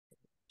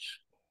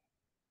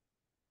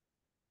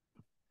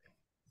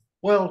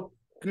Well,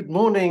 good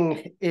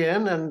morning,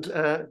 Ian, and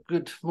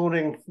good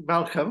morning,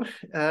 Malcolm.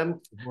 Morning.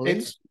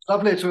 It's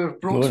lovely to have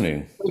brought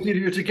Morning. both of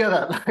you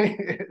together.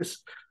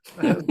 It's,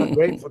 I'm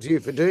grateful to you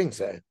for doing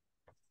so.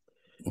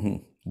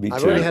 Me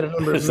I've already too. had a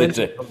number of As they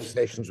mental say.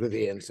 conversations with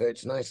Ian, so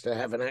it's nice to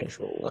have an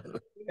actual one.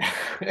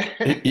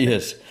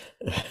 Yes.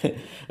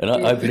 And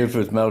I've lived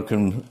with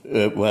Malcolm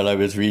while I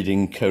was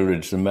reading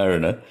Coleridge the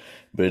Mariner,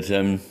 but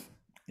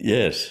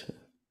yes,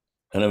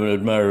 and I'm an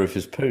admirer of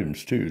his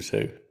poems too.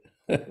 So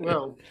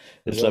well,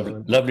 it's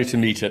Well, lovely to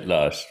meet at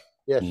last.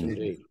 yes, Mm.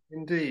 indeed.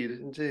 indeed,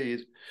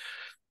 indeed.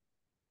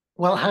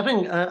 Well,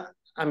 having,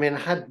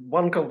 had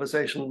one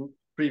conversation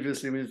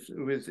previously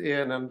with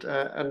Ian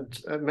and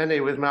many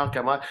with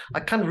Malcolm, I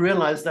kind of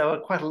realized there were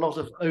quite a lot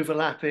of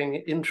overlapping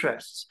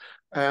interests.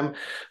 Um,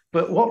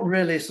 but what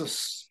really sort of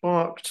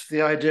sparked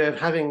the idea of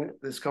having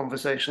this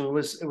conversation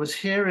was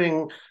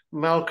hearing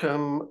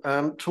Malcolm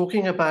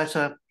talking about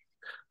a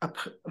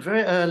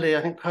very early,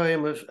 I think,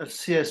 poem of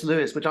C.S.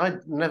 Lewis, which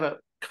I'd never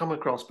come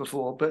across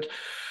before, but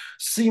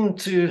seemed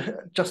to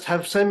just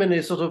have so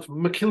many sort of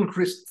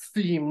McGilchrist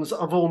themes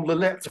avant la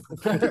lettre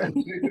that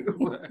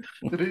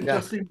it Yeah.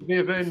 just seemed to be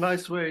a very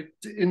nice way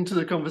into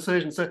the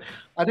conversation. So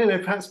I don't know,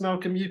 perhaps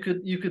Malcolm, you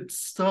could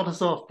start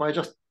us off by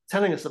just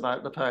telling us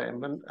about the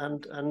poem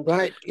and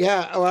Right.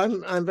 Yeah. Oh,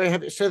 I'm very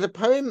happy. So the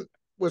poem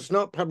was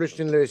not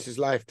published in Lewis's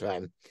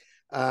lifetime,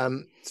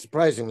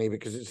 surprisingly,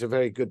 because it's a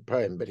very good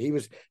poem. But he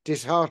was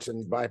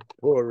disheartened by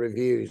poor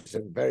reviews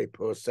and very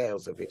poor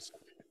sales of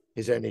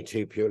his only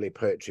two purely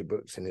poetry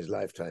books in his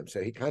lifetime.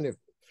 So he kind of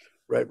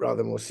wrote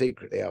rather more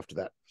secretly after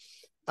that.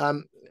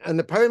 And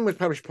the poem was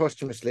published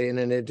posthumously in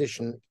an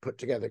edition put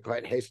together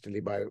quite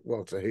hastily by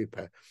Walter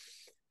Hooper.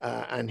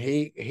 And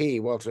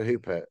Walter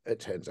Hooper, it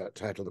turns out,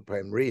 titled the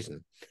poem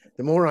Reason.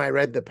 The more I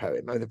read the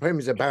poem, the poem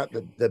is about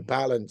the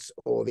balance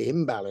or the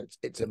imbalance.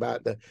 It's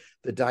about the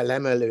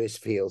dilemma Lewis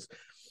feels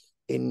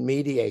in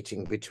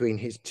mediating between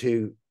his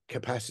two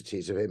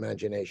capacities of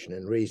imagination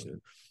and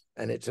reason.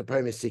 And it's a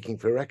poem is seeking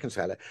for a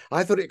reconciler.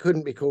 I thought it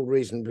couldn't be called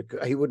Reason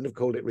because he wouldn't have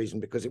called it Reason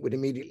because it would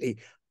immediately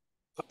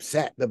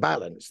upset the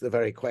balance, the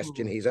very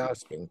question he's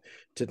asking,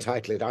 to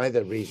title it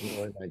either Reason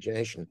or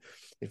Imagination.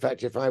 In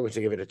fact, if I were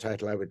to give it a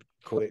title, I would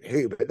call it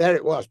Who, but there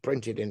it was,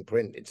 printed in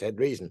print, it said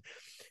Reason.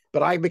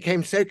 But I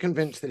became so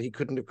convinced that he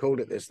couldn't have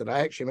called it this that I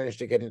actually managed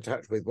to get in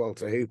touch with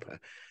Walter Hooper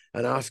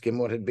and ask him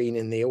what had been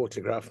in the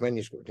autographed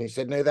manuscript. And he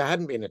said, no, there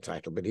hadn't been a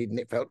title, but he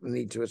felt the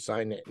need to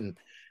assign it. And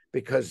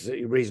because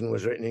Reason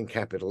was written in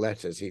capital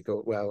letters, he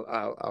thought, well,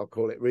 I'll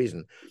call it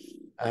Reason.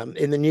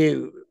 In the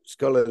new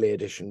scholarly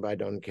edition by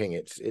Don King,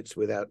 it's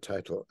without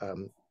title,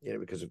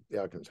 because of the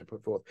arguments I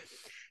put forth.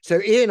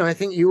 So, Ian, I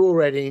think you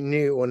already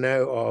knew or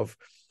know of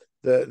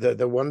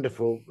the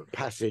wonderful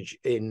passage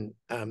in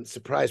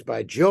Surprised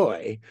by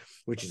Joy,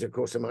 which is, of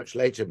course, a much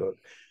later book,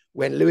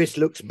 when Lewis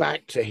looks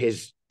back to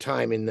his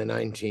time in the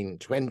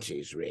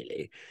 1920s,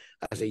 really,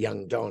 as a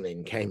young Don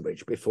in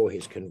Cambridge before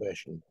his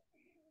conversion.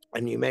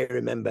 And you may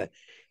remember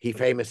he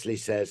famously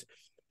says,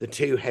 the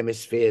two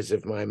hemispheres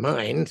of my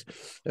mind,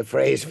 a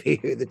phrase for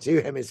you, the two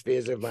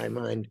hemispheres of my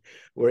mind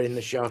were in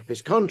the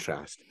sharpest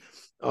contrast.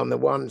 On the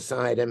one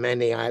side, a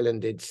many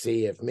islanded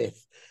sea of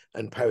myth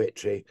and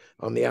poetry.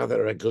 On the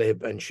other, a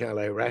glib and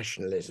shallow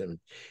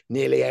rationalism.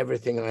 Nearly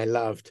everything I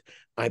loved,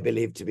 I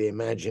believed to be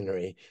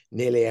imaginary.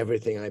 Nearly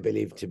everything I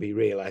believed to be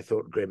real, I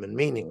thought grim and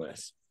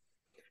meaningless.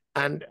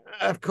 And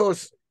of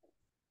course,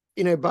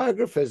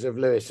 biographers of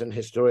Lewis and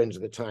historians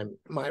of the time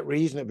might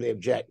reasonably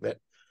object that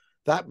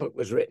that book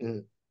was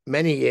written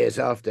many years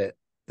after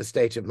the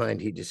state of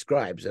mind he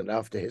describes and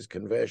after his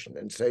conversion.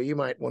 And so you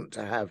might want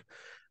to have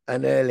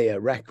an earlier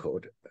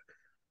record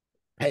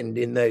penned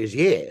in those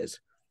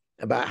years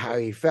about how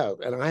he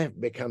felt. And I have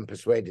become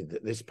persuaded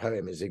that this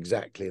poem is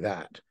exactly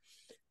that.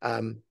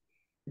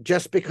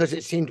 Just because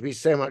it seemed to be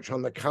so much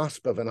on the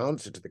cusp of an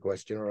answer to the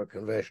question or a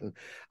conversion,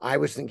 I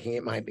was thinking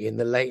it might be in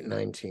the late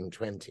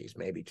 1920s,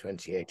 maybe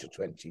 28 or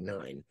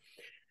 29.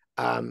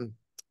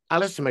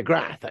 Alistair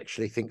McGrath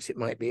actually thinks it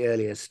might be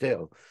earlier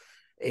still,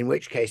 in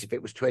which case, if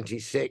it was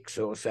 26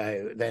 or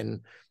so,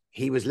 then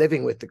he was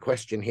living with the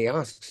question he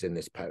asks in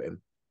this poem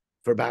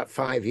for about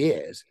 5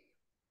 years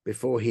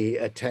before he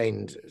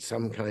attained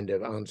some kind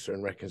of answer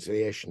and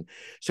reconciliation.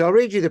 So I'll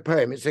read you the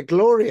poem. It's a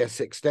glorious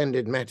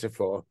extended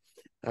metaphor.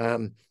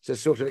 It's a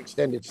sort of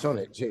extended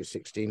sonnet too,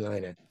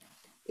 16-liner,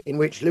 in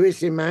which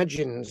Lewis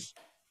imagines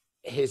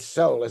his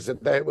soul as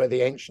though it were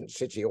the ancient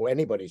city, or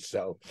anybody's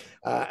soul,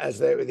 as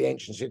though it were the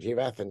ancient city of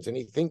Athens. And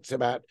he thinks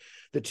about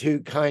the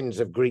two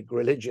kinds of Greek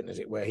religion, as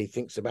it were. He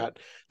thinks about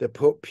the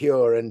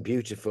pure and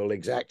beautiful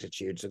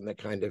exactitudes and the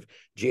kind of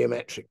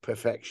geometric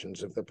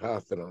perfections of the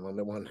Parthenon on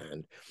the one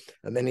hand.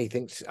 And then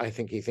I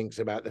think he thinks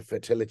about the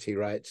fertility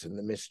rites and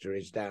the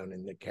mysteries down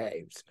in the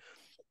caves.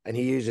 And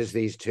he uses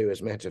these two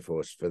as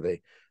metaphors for the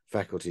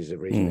faculties of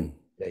reason.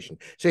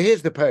 So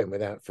here's the poem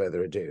without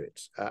further ado.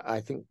 It's, I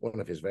think, one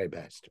of his very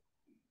best.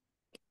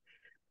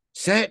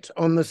 Set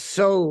on the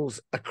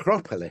soul's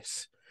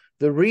acropolis,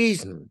 the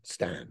reason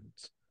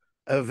stands,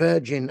 a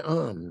virgin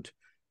armed,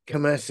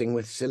 commercing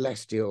with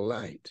celestial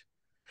light.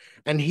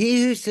 And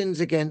he who sins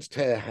against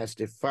her has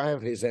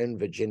defiled his own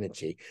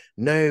virginity.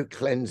 No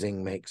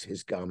cleansing makes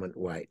his garment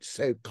white.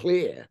 So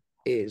clear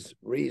is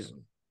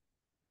reason.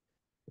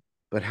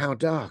 But how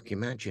dark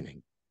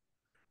imagining,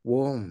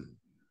 warm,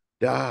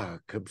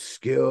 dark,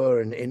 obscure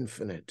and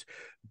infinite,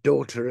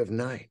 daughter of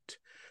night.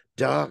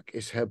 Dark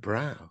is her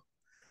brow.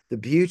 The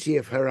beauty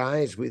of her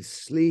eyes with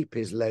sleep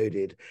is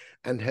loaded,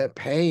 and her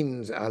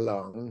pains are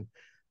long,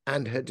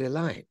 and her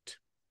delight.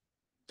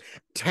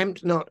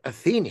 Tempt not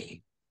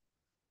Athene,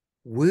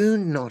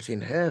 wound not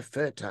in her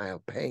fertile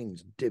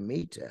pains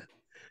Demeter,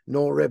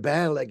 nor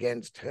rebel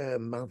against her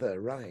mother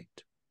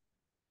right.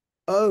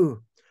 Oh,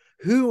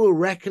 who will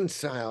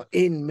reconcile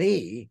in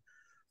me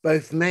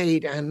both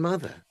maid and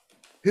mother,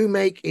 who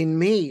make in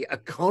me a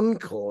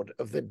concord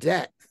of the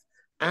depth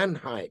and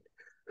height,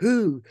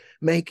 who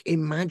make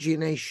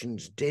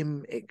imagination's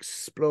dim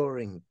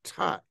exploring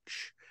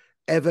touch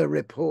ever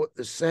report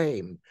the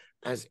same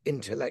as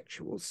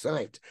intellectual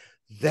sight?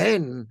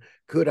 Then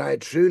could I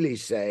truly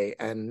say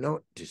and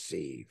not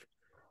deceive,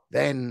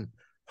 then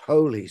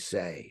wholly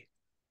say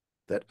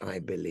that I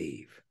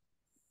believe.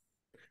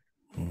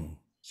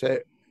 So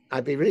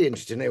I'd be really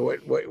interested to know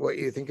what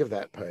you think of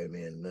that poem,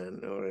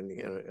 Iain, or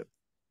any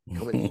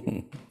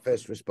comments,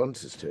 first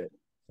responses to it.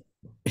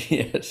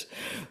 Yes.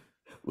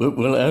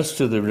 Well, as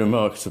to the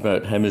remarks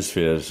about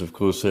hemispheres, of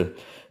course, a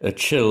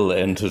chill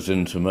enters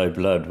into my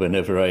blood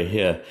whenever I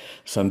hear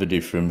somebody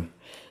from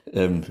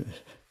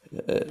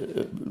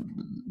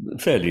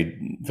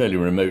fairly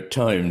remote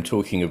time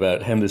talking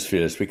about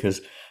hemispheres,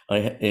 because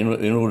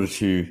in order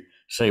to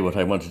say what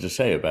I wanted to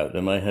say about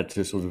them, I had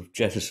to sort of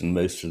jettison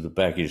most of the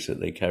baggage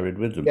that they carried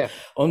with them. Yeah.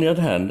 On the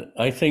other hand,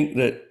 I think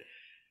that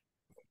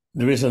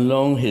there is a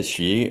long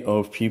history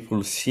of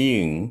people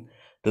seeing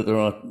that there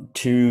are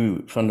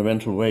two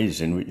fundamental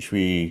ways in which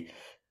we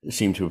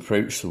seem to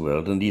approach the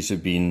world, and these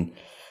have been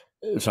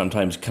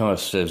sometimes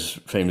cast, as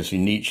famously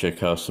Nietzsche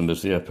cast them,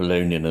 as the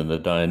Apollonian and the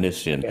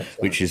Dionysian, yes,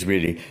 which is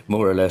really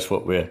more or less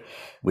what we're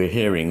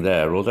hearing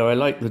there. Although I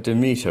like the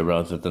Demeter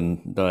rather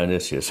than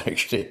Dionysius,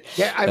 actually.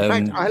 Yeah, in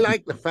fact, I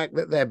like the fact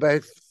that they're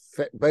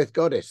both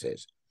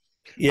goddesses.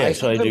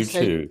 Yes, I do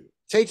too.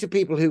 Say to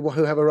people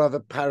who have a rather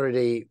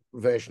parody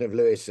version of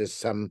Lewis as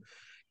some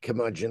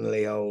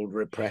curmudgeonly old,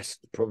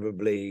 repressed,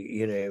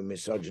 probably,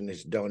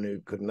 misogynist Don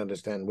who couldn't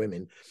understand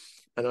women.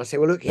 And I say,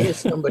 well, look, here's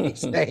somebody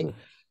saying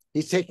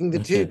he's taking the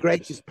two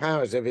greatest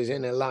powers of his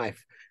inner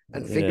life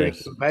and figuring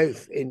them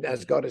both in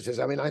as goddesses.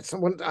 I mean, I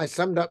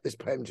summed up this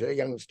poem to a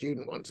young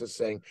student once as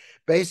saying,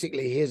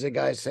 basically, here's a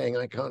guy saying,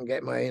 I can't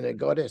get my inner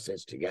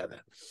goddesses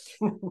together.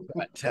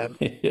 But I'm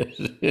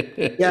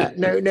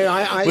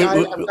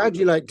glad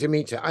you like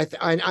Demeter.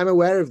 I'm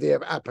aware of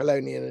the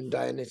Apollonian and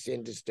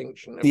Dionysian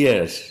distinction.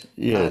 Yes.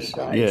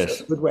 So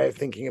it's a good way of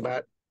thinking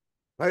about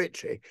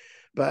poetry.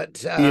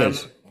 But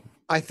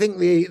I think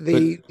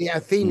the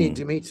Athene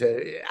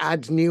Demeter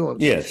adds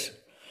nuance. Yes.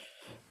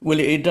 Well,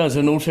 it does,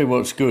 and also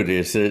what's good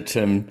is that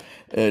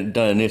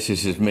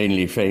Dionysus is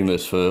mainly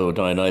famous for, or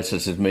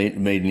Dionysus is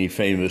mainly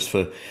famous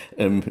for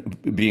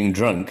being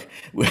drunk,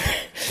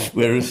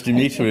 whereas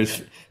Demeter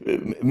is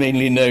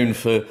mainly known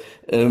for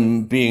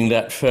being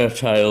that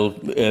fertile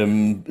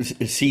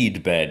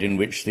seed bed in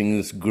which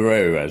things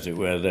grow, as it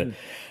were.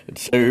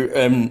 So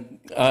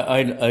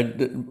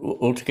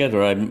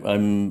altogether, I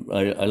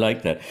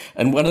like that.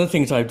 And one of the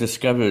things I've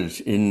discovered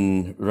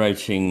in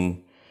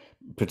writing,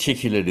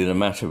 particularly The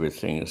Matter with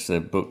Things,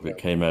 the book that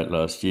came out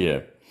last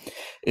year,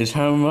 is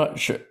how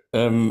much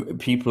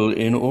people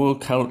in all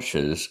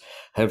cultures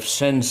have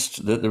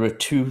sensed that there are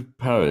two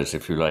powers,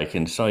 if you like,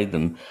 inside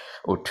them,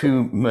 or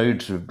two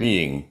modes of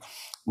being,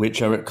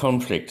 which are at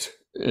conflict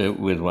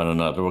with one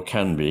another, or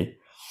can be.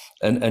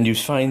 And you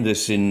find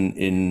this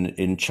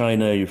in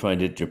China, you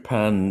find it in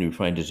Japan, you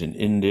find it in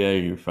India,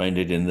 you find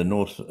it in the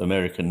North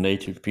American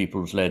native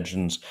peoples'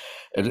 legends.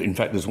 In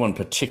fact, there's one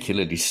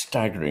particularly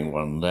staggering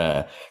one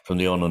there from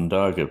the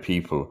Onondaga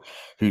people,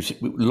 who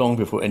long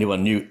before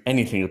anyone knew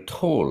anything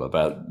at all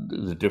about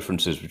the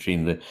differences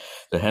between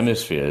the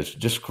hemispheres,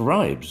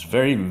 describes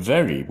very,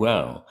 very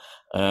well,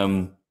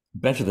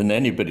 better than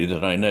anybody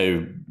that I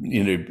know,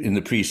 in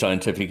the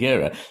pre-scientific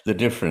era, the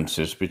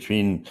differences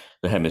between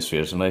the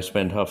hemispheres. And I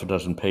spent half a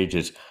dozen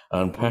pages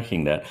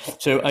unpacking that.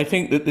 So I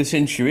think that this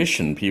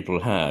intuition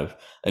people have,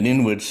 an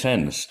inward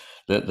sense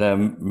that their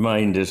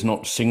mind is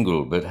not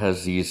single, but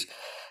has these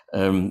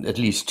at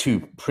least two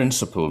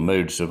principal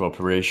modes of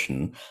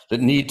operation that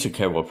need to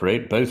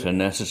cooperate. Both are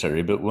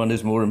necessary, but one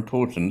is more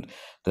important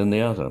than the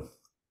other.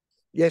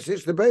 Yes,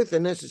 it's the both a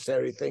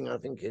necessary thing, I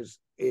think, is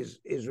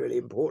really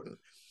important.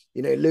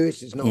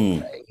 Lewis is not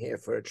playing here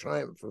for a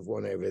triumph of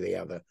one over the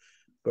other,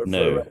 but for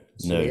a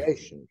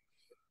reconciliation.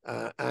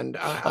 And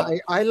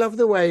I love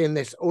the way in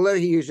this, although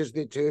he uses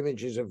the two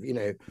images of,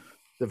 the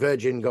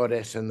virgin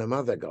goddess and the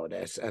mother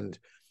goddess, and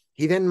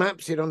he then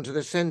maps it onto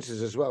the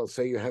senses as well.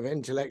 So you have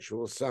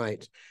intellectual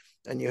sight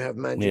and you have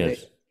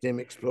imagination, dim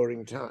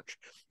exploring touch.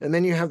 And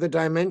then you have the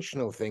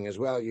dimensional thing as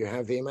well. You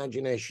have the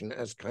imagination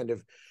as kind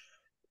of,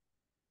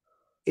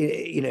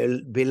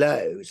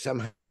 below,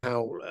 somehow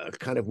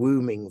kind of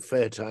wombing,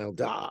 fertile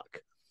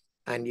dark,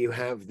 and you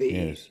have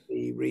the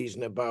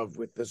reason above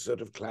with the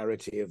sort of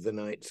clarity of the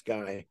night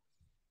sky.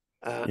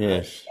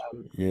 Yes.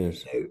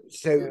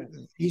 So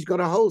he's got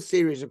a whole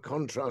series of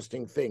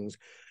contrasting things,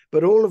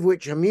 but all of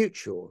which are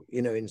mutual,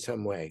 in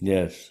some way.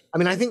 Yes. I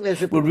mean, I think there's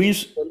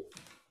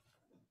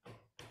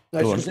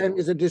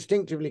there's a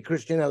distinctively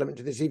Christian element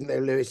to this, even though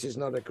Lewis is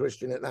not a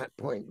Christian at that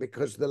point,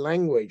 because the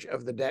language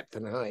of the depth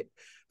and height,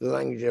 the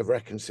language of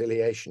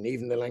reconciliation,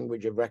 even the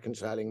language of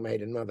reconciling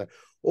maid and mother,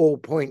 all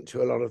point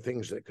to a lot of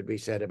things that could be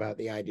said about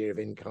the idea of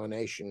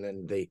incarnation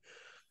and the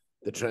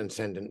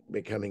transcendent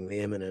becoming the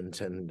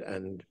immanent,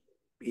 and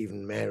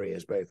even Mary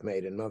as both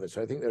maid and mother.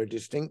 So I think there are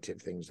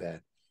distinctive things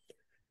there.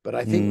 But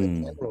I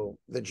think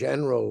the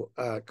general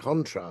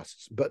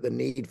contrasts, but the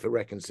need for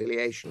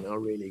reconciliation are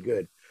really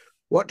good.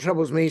 What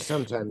troubles me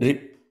sometimes...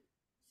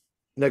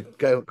 No,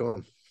 go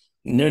on.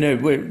 No.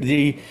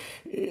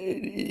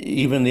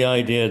 Even the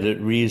idea that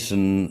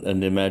reason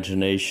and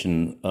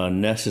imagination are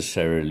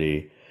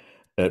necessarily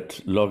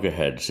at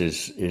loggerheads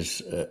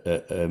is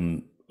a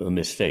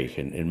mistake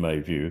in my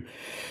view,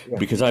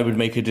 because I would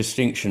make a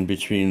distinction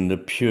between the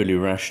purely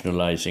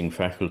rationalizing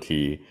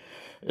faculty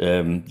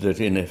that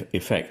in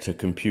effect a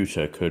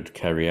computer could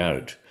carry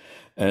out,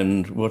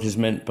 and what is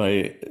meant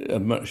by a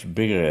much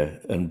bigger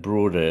and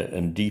broader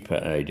and deeper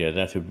idea,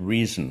 that of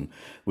reason,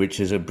 which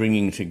is a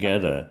bringing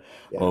together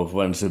of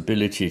one's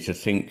ability to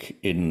think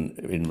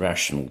in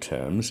rational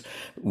terms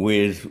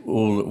with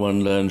all that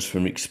one learns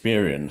from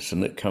experience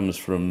and that comes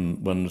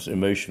from one's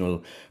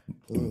emotional,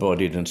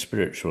 embodied and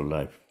spiritual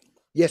life.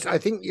 Yes, I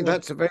think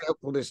that's a very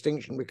helpful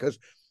distinction, because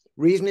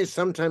reason is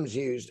sometimes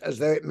used as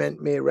though it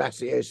meant mere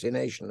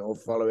ratiocination or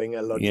following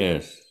a logical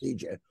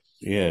procedure.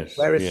 Yes.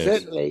 Whereas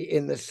certainly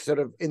in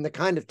the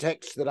kind of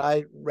texts that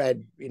I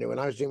read, when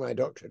I was doing my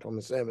doctorate on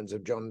the sermons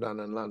of John Donne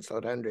and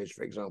Lancelot Andrewes,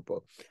 for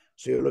example,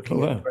 so you're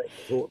looking at very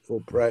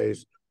thoughtful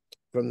prose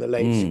from the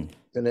late 16th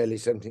and early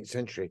 17th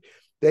century,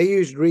 they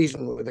used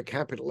reason with a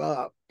capital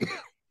R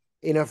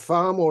in a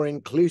far more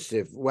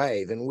inclusive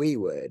way than we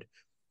would.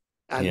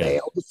 And they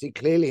obviously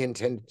clearly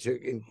intended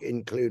to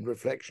include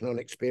reflection on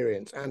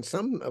experience and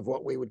some of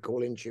what we would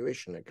call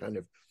intuition, a kind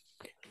of...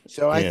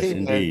 So I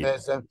think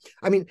there's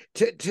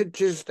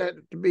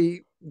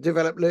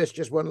develop Lewis,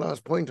 just one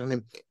last point on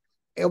him.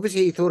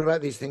 Obviously, he thought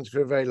about these things for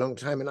a very long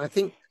time. And I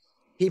think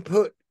he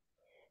put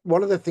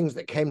one of the things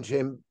that came to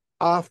him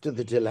after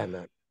the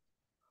dilemma,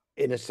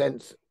 in a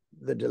sense,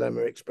 the dilemma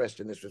expressed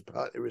in this was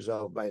partly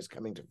resolved by his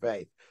coming to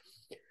faith.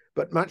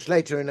 But much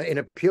later, in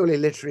a purely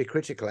literary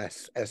critical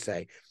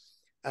essay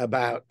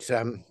about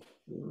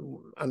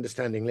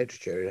understanding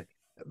literature, a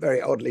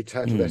very oddly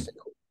titled essay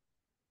called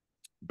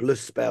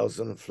Blues Spells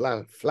and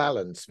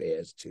Flallan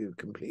Spheres, two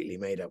completely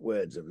made up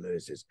words of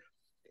Lewis's.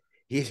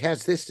 He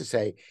has this to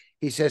say.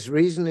 He says,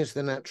 reason is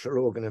the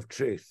natural organ of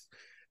truth,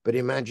 but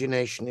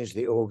imagination is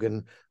the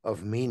organ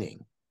of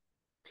meaning.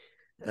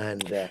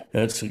 And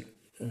that's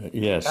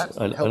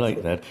I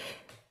like that.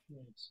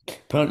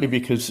 Partly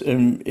because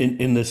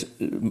in this,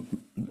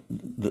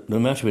 the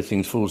matter with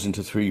things falls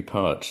into three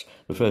parts.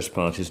 The first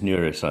part is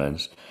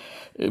neuroscience,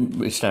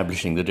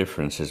 establishing the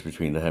differences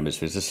between the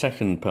hemispheres. The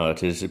second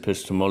part is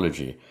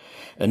epistemology.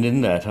 And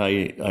in that,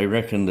 I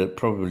reckon that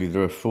probably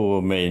there are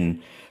four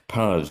main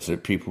paths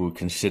that people would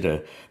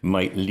consider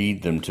might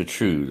lead them to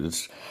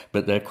truths,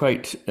 but they're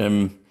quite,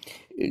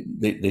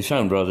 they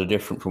sound rather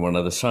different from one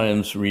another: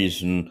 science,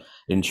 reason,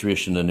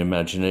 intuition and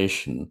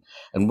imagination.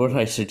 And what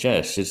I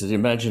suggest is that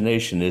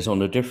imagination is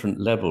on a different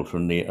level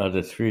from the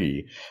other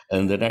three,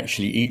 and that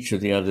actually each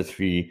of the other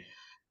three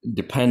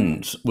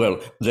depends,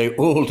 they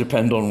all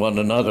depend on one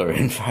another,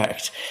 in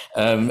fact,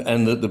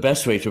 and that the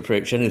best way to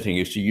approach anything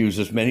is to use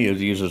as many of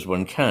these as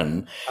one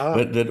can,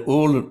 but that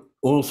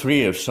all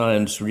three of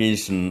science,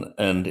 reason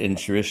and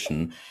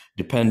intuition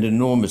depend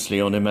enormously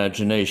on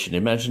imagination.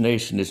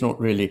 Imagination is not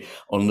really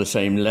on the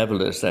same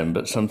level as them,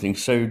 but something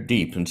so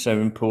deep and so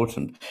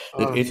important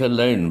that it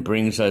alone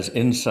brings us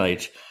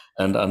insight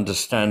and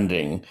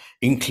understanding,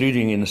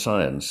 including in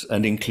science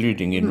and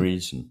including in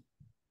reason.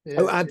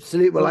 Oh,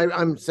 absolutely. Well,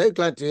 I'm so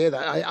glad to hear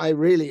that. I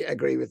really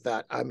agree with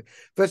that.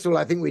 First of all,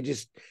 I think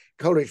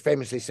Coleridge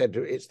famously said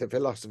it's the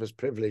philosopher's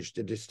privilege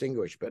to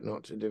distinguish, but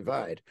not to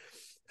divide.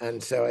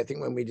 And so I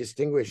think when we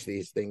distinguish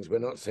these things, we're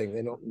not saying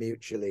they're not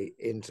mutually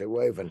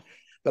interwoven.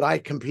 But I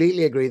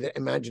completely agree that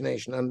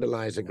imagination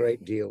underlies a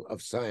great deal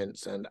of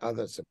science and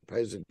other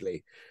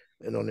supposedly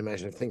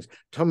non-imaginative things.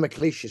 Tom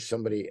McLeish is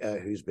somebody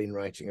who's been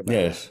writing about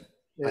that.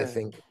 I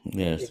think.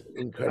 Yes.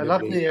 I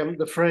love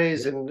the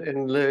phrase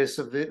in Lewis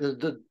of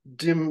the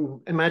dim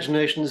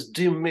imagination's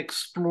dim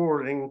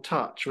exploring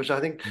touch, which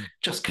I think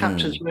just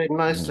captures very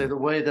nicely the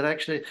way that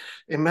actually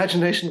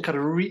imagination kind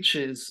of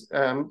reaches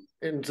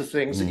into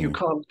things that you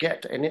can't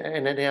get in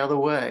any other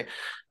way.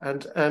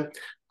 And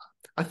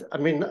I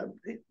mean,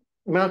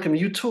 Malcolm,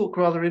 you talk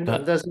rather in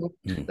there's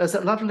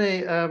that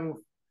lovely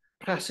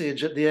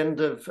passage at the end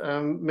of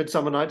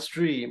Midsummer Night's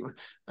Dream,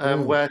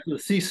 where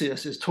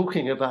Theseus is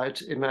talking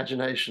about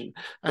imagination,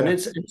 and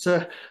it's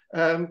a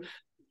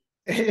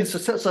it's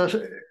such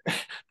a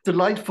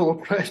delightful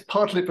place,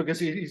 partly because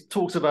he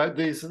talks about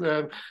these.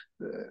 I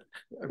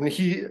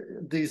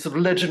mean, these sort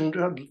of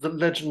the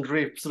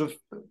legendary sort of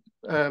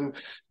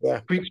Yeah.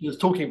 creatures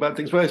talking about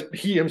things, whereas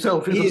he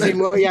himself is a He's in legend.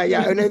 more, yeah,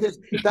 yeah. Oh no,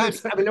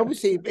 that's. I mean,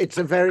 obviously, it's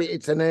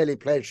an early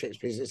play of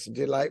Shakespeare's. It's a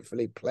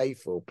delightfully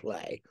playful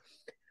play,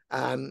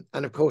 and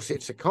of course,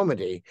 it's a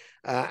comedy,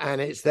 and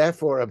it's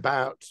therefore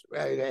about.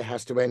 It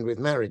has to end with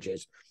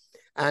marriages,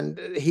 and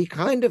he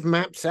kind of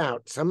maps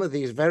out some of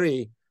these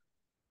very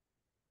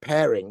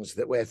pairings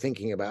that we're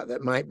thinking about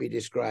that might be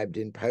described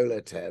in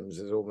polar terms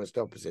as almost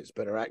opposites,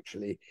 but are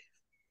actually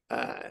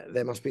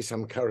there must be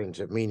some current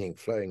of meaning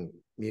flowing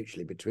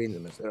mutually between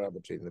them, as there are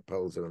between the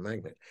poles of a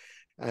magnet.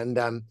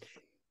 And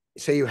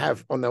so you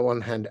have, on the one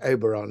hand,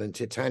 Oberon and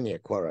Titania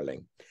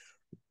quarreling,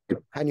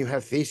 and you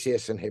have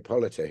Theseus and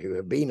Hippolyta, who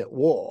have been at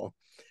war,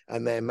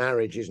 and their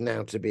marriage is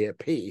now to be a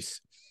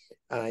peace.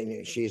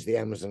 She's the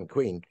Amazon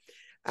queen.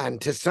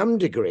 And to some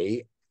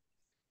degree,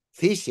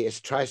 Theseus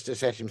tries to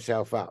set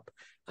himself up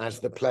as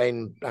the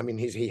plain. I mean,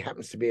 he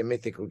happens to be a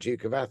mythical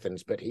Duke of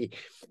Athens, but he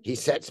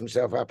sets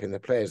himself up in the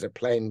play as a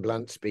plain,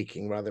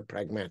 blunt-speaking, rather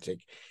pragmatic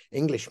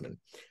Englishman,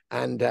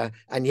 and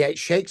yet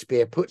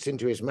Shakespeare puts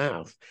into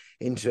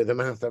the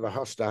mouth of a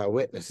hostile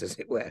witness, as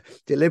it were,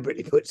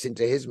 deliberately puts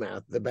into his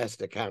mouth the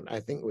best account I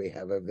think we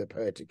have of the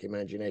poetic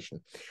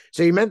imagination.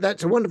 So you meant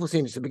that's a wonderful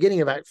scene. It's the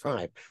beginning of Act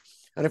 5.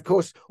 And of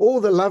course, all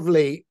the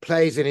lovely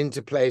plays and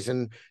interplays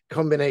and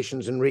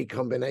combinations and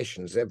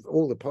recombinations of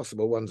all the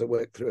possible ones are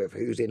worked through of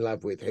who's in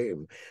love with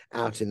whom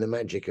out in the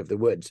magic of the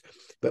woods.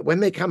 But when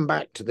they come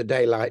back to the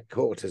daylight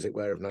court, as it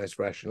were, of nice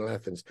rational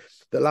Athens,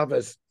 the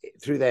lovers,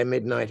 through their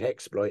midnight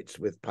exploits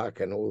with Puck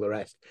and all the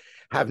rest,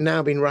 have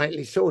now been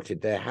rightly sorted.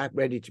 They're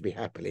ready to be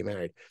happily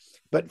married.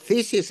 But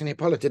Theseus and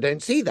Hippolyta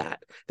don't see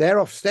that. They're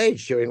off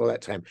stage during all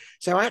that time.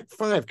 So Act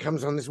 5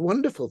 comes on this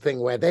wonderful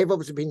thing where they've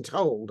obviously been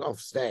told off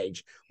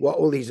stage what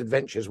all these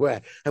adventures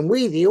were. And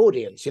we, the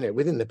audience,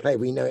 within the play,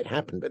 we know it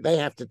happened, but they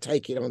have to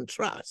take it on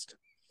trust.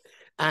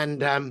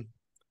 And,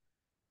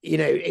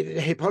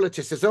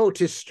 Hippolyta says, "Oh,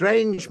 'tis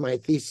strange, my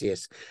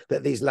Theseus,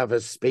 that these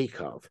lovers speak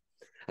of."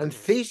 And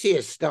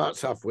Theseus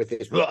starts off with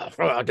this,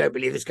 "I don't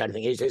believe this kind of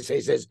thing." He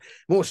says,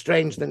 "More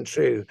strange than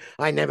true.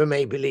 I never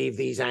may believe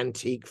these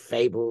antique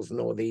fables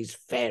nor these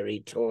fairy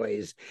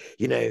toys.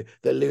 The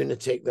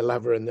lunatic, the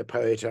lover, and the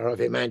poet are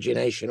of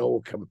imagination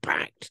all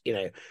compact,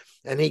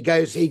 And he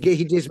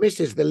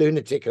dismisses the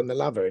lunatic and the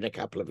lover in a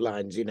couple of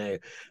lines,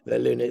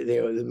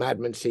 the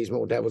madman sees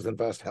more devils than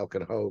vast hell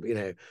can hold,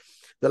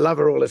 The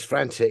lover, all as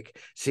frantic,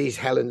 sees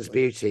Helen's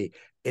beauty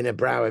in a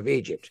brow of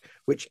Egypt,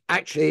 which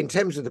actually, in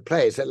terms of the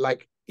play, is that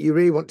like, you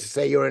really want to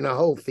say you're in a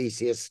hole,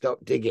 Theseus,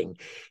 stop digging.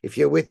 If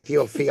you're with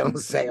your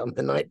fiance on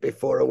the night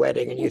before a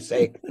wedding and you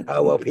say,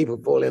 "Oh, well,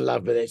 people fall in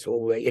love, but it's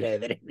all,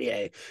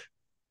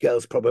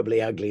 girl's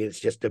probably ugly, it's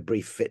just a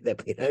brief fit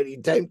there," you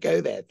don't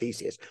go there,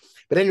 Theseus.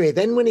 But anyway,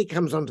 then when he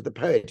comes onto the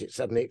poet, it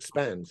suddenly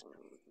expands.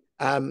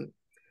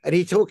 And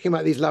he's talking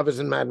about these lovers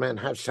and madmen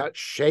have such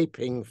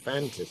shaping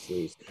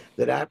fantasies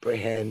that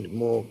apprehend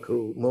more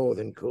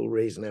than cool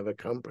reason ever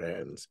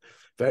comprehends.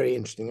 Very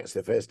interesting. That's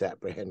the first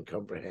apprehend,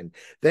 comprehend.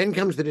 Then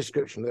comes the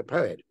description of the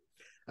poet.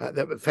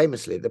 That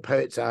famously, the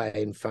poet's eye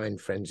in fine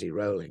frenzy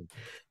rolling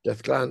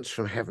doth glance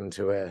from heaven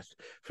to earth,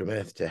 from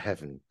earth to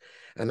heaven.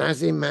 And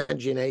as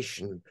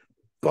imagination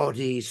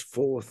bodies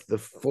forth the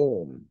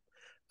form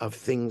of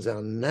things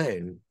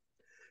unknown,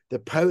 the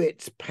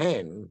poet's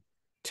pen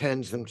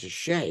turns them to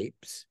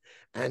shapes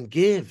and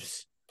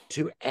gives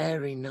to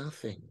airy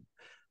nothing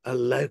a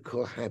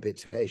local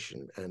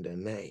habitation and a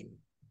name.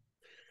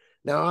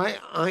 Now,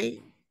 I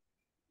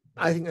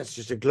think that's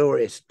just a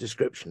glorious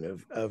description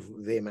of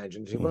the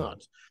imaginative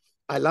arts.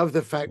 I love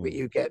the fact that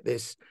you get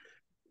this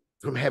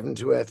from heaven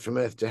to earth, from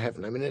earth to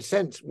heaven. I mean,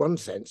 in one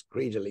sense,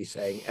 creedally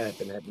saying earth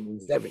and heaven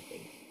means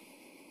everything.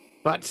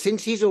 But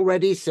since he's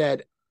already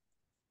said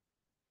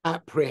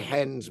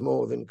apprehends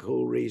more than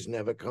cool reason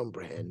ever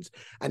comprehends,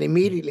 and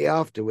immediately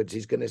afterwards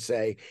he's going to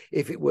say,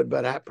 if it would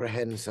but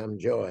apprehend some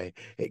joy,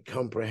 it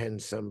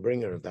comprehends some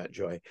bringer of that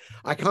joy.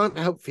 I can't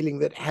help feeling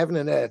that heaven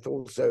and earth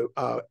also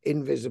are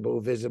invisible,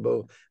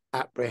 visible,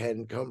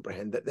 apprehend,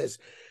 comprehend, that there's,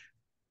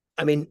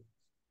 I mean,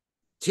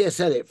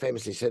 T.S. Eliot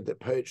famously said that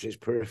poetry is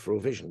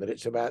peripheral vision, that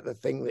it's about the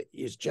thing that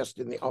is just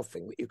in the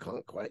offing that you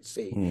can't quite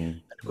see.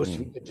 And of course, if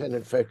you turn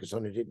and focus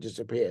on it, it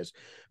disappears.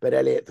 But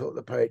Eliot thought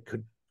the poet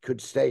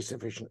could stay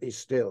sufficiently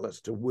still as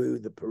to woo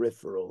the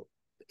peripheral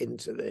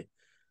into the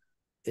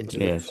and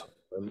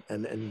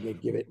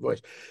give it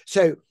voice.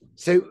 So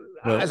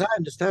as I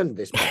understand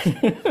this,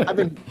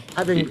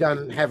 having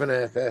done heaven,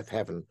 earth,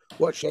 heaven,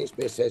 what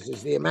Shakespeare says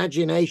is the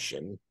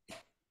imagination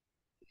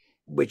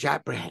which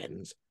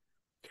apprehends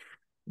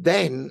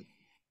then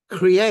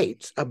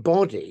creates a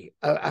body,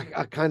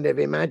 a kind of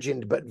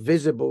imagined but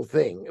visible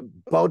thing,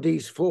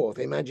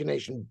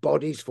 imagination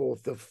bodies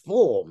forth the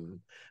form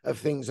of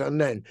things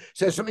unknown.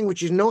 So something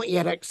which is not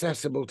yet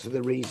accessible to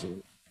the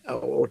reason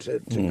or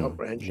to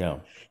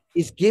comprehension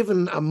is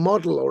given a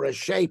model or a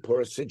shape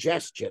or a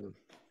suggestion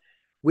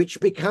which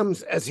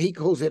becomes, as he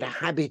calls it, a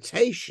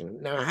habitation.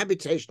 Now, a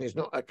habitation is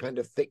not a kind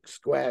of thick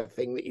square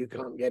thing that you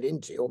can't get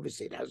into.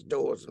 Obviously, it has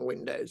doors and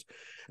windows,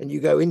 and you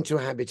go into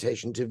a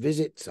habitation to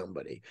visit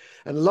somebody.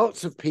 And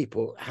lots of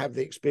people have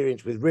the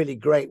experience with really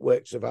great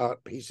works of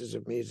art, pieces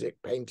of music,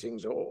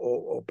 paintings,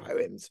 or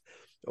poems,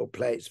 or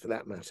plays for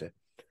that matter,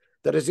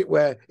 that, as it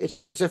were,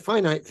 it's a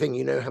finite thing.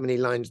 You know how many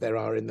lines there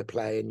are in the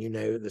play, and you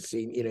know the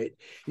scene. You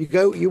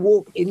know, you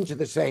walk into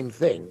the same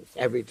thing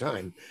every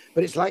time,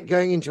 but it's like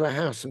going into a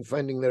house and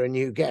finding there are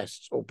new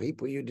guests or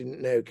people you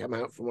didn't know come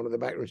out from one of the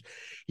back rooms.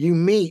 You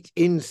meet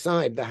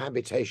inside the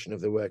habitation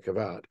of the work of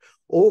art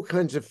all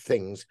kinds of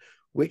things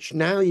which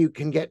now you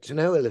can get to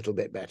know a little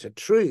bit better.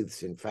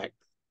 Truths, in fact,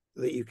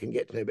 that you can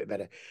get to know a bit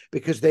better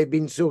because they've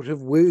been sort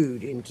of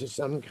wooed into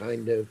some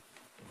kind of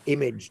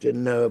imaged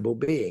and knowable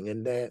being,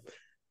 and the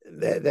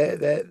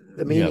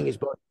meaning is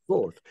brought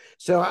forth.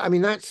 So, I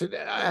mean, that's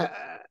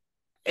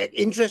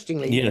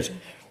interestingly, yes.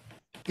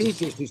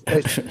 Theseus, who's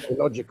supposed to be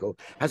logical,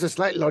 has a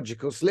slight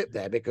logical slip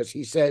there, because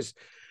he says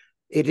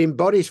it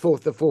embodies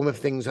forth the form of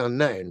things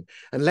unknown,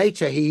 and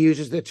later he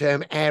uses the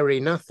term airy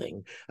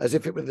nothing as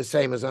if it were the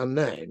same as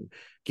unknown,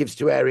 gives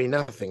to airy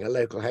nothing a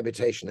local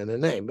habitation and a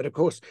name. But of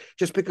course,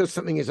 just because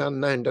something is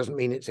unknown doesn't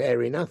mean it's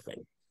airy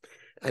nothing.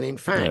 And in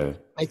fact, no.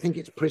 I think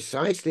it's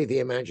precisely the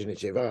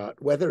imaginative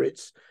art, whether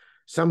it's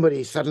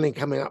somebody suddenly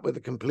coming up with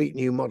a complete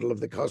new model of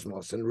the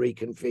cosmos and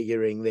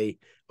reconfiguring the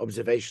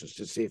observations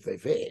to see if they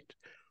fit,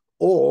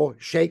 or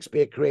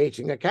Shakespeare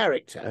creating a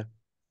character.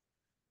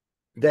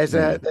 There's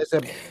a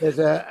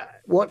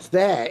what's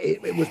there.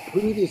 It was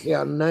previously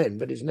unknown,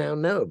 but is now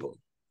knowable.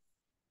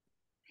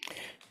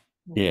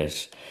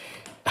 Yes,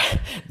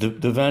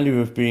 the value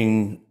of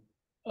being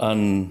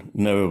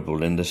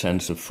unknowable in the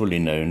sense of fully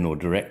known or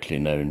directly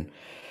known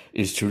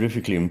is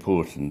terrifically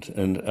important.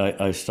 And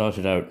I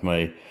started out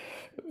my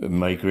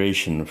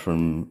migration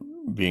from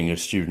being a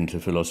student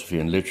of philosophy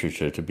and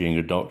literature to being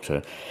a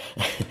doctor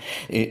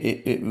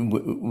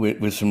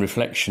with some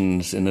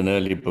reflections in an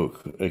early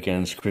book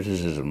against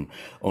criticism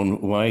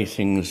on why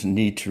things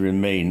need to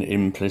remain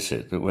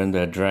implicit, that when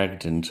they're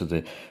dragged into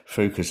the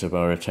focus of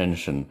our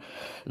attention,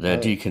 they're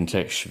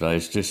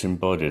decontextualized,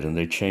 disembodied, and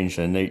they change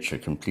their nature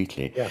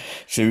completely. Yeah.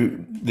 So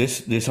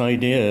this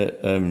idea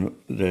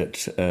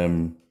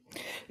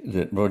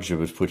that Roger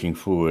was putting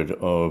forward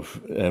of,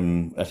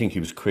 I think he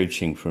was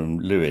quoting from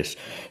Lewis,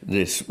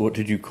 this, what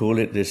did you call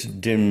it? This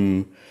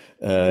dim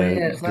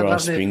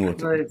grasping.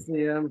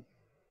 The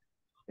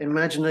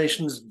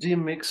imagination's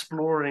dim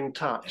exploring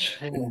touch.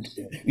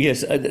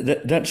 Yes,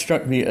 that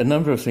struck me. A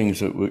number of things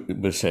that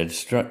were said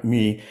struck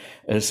me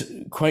as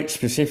quite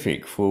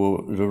specific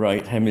for the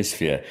right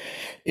hemisphere.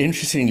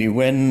 Interestingly,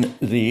 when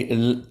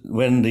the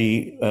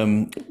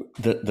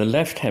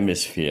left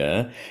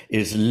hemisphere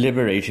is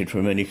liberated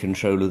from any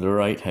control of the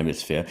right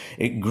hemisphere,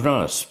 it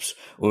grasps,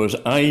 or as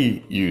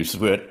I use the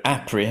word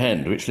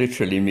apprehend, which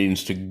literally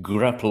means to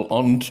grapple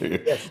onto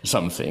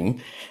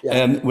something,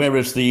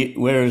 whereas the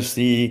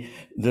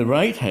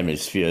right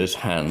hemisphere's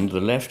hand,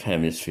 the left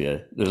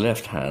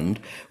hand,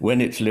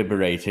 when it's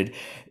liberated,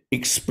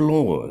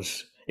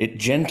 explores. It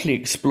gently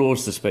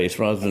explores the space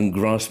rather than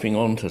grasping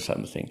onto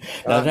something.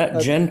 Now, that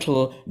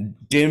gentle,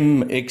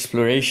 dim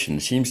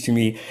exploration seems to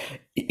me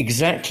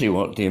exactly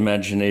what the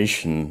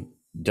imagination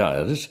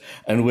does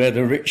and where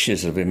the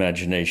riches of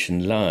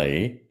imagination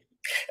lie.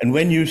 And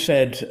when you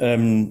said,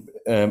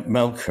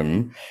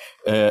 Malcolm,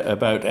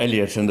 about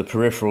Eliot and the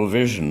peripheral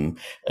vision,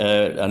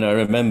 and I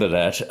remember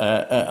that,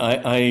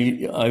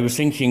 I was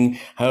thinking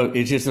how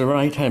it is the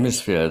right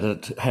hemisphere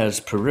that has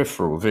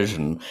peripheral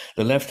vision.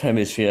 The left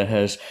hemisphere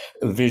has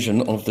a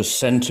vision of the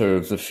center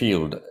of the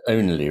field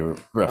only,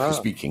 roughly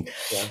speaking.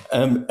 Yeah.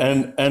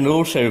 And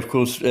also, of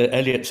course,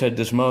 Eliot said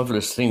this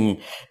marvelous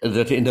thing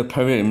that in the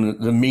poem,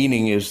 the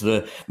meaning is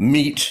the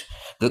meat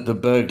that the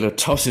burglar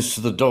tosses to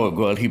the dog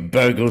while he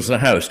burgles the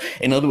house.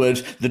 In other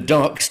words, the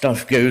dark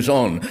stuff goes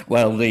on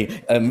while the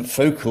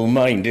focal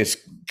mind is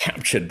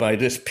captured by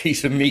this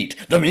piece of meat,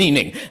 the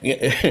meaning.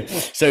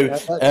 So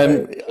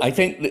I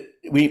think that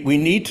we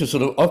need to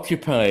sort of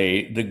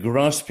occupy the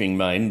grasping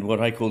mind,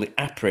 what I call the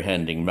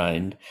apprehending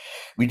mind.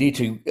 We need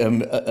to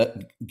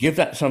give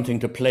that something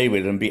to play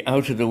with and be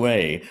out of the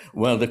way,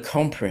 while the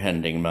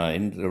comprehending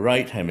mind, the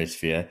right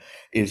hemisphere,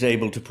 is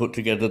able to put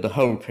together the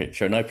whole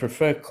picture. And I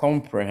prefer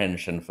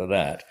comprehension for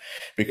that,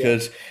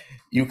 because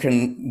you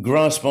can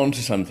grasp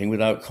onto something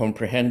without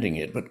comprehending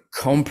it, but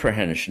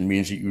comprehension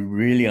means that you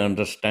really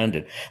understand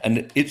it.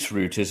 And its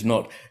root is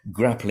not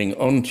grappling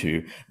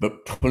onto,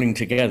 but pulling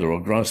together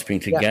or grasping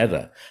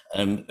together.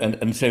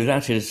 And so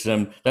that is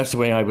that's the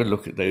way I would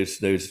look at those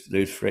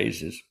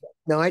phrases.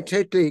 No, I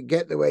totally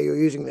get the way you're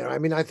using there. I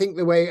mean, I think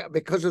the way,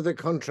 because of the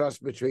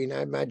contrast between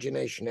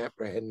imagination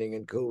apprehending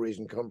and cool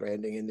reason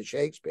comprehending in the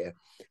Shakespeare,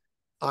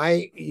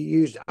 I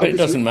used... But it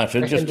doesn't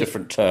matter, just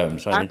different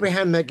terms.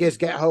 Apprehend that gives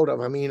get hold of.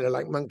 I mean,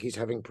 like monkeys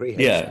having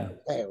prehensile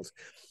tails.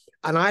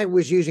 And I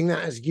was using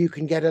that as you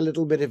can get a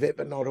little bit of it,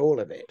 but not all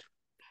of it.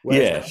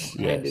 Whereas Yes,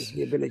 comprehend is yes.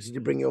 the ability to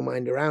bring your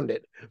mind around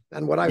it.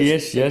 And what I was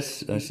Yes,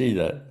 yes, I see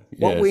that.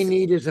 what we Yes,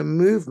 need is a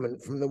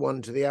movement from the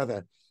one to the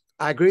other.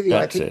 I agree with you.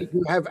 I that's think if it.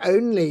 you have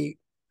only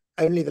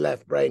the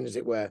left brain, as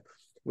it were,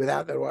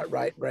 without the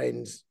right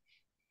brain's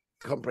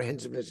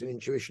comprehensiveness and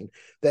intuition,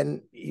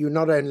 then you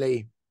not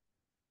only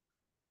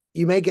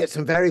you may get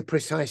some very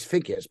precise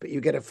figures, but you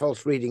get a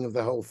false reading of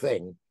the whole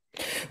thing.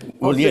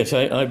 Well, yes,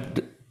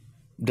 I've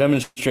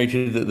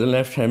demonstrated that the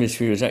left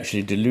hemisphere is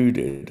actually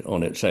deluded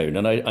on its own.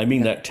 And I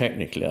mean that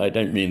technically. I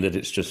don't mean that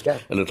it's just a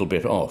little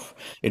bit off.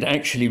 It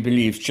actually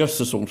believes just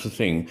the sort of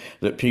thing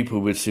that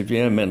people with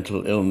severe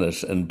mental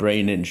illness and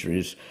brain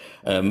injuries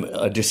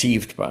are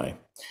deceived by.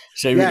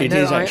 So it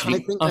is I actually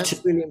think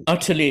that's really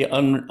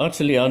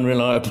utterly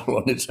unreliable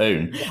on its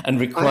own, and I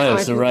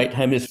requires the think right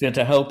hemisphere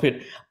to help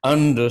it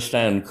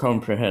understand,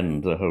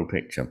 comprehend the whole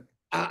picture.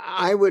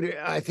 I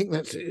think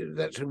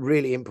that's a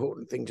really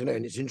important thing to know,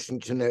 and it's interesting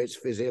to know its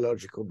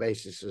physiological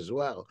basis as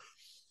well.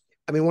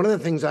 I mean, one of the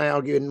things I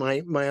argue in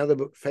my other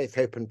book, Faith,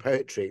 Hope, and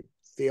Poetry: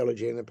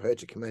 Theology and the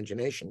Poetic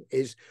Imagination,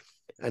 is,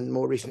 and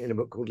more recently in a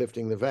book called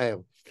Lifting the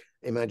Veil: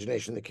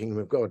 Imagination, the Kingdom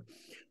of God,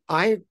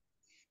 I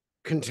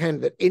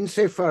contend that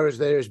insofar as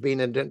there has been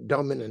a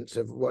dominance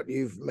of what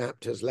you've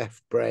mapped as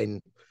left brain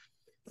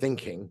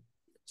thinking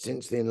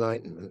since the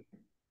Enlightenment,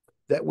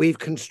 that we've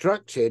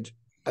constructed,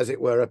 as it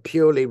were, a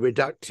purely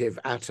reductive,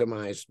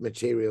 atomized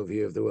material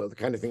view of the world, the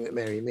kind of thing that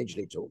Mary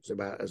Midgley talks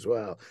about as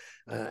well,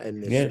 in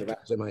this sort of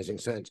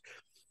atomizing sense.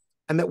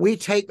 And that we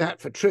take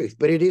that for truth,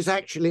 but it is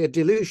actually a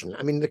delusion.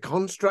 I mean, the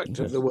construct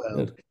of the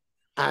world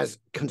as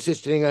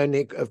consisting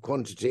only of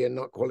quantity and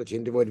not quality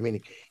and devoid of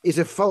meaning is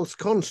a false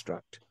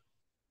construct.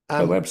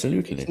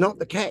 Absolutely. It's not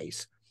the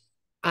case.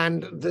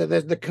 And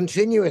there's the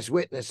continuous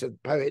witness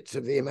of poets,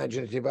 of the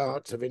imaginative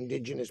arts, of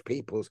indigenous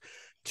peoples,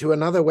 to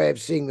another way of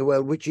seeing the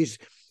world, which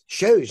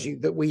shows you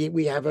that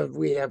we have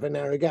a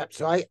narrow gap.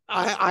 So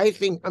I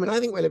think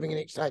we're living in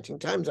exciting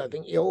times. I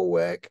think your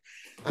work,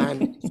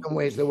 and in some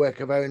ways the work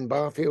of Owen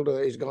Barfield,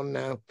 although he's gone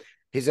now,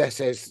 his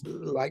essays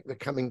like The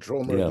Coming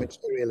Trauma of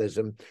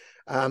Materialism.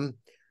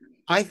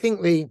 I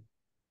think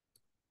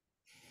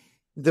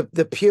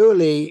the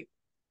purely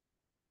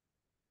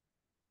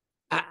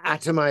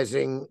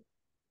atomizing,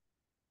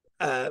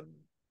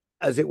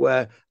 as it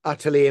were,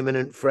 utterly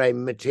immanent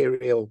frame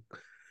material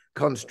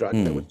construct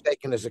that was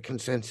taken as a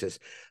consensus,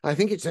 I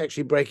think it's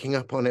actually breaking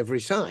up on every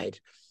side,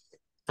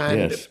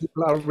 and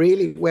people are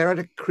really we're at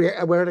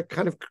a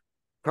kind of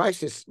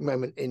crisis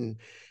moment in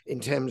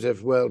terms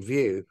of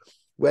worldview,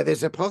 where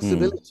there's a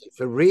possibility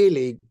for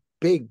really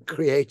big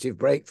creative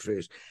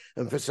breakthroughs,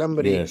 and for some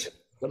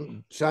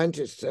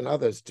scientists and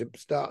others to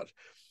start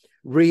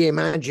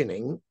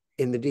reimagining,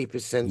 in the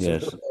deepest sense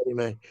of the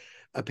word,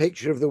 a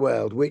picture of the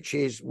world which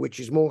is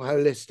more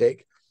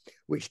holistic,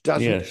 which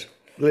doesn't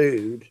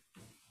exclude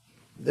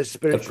the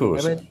spiritual.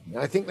 I mean,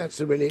 I think that's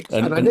a really,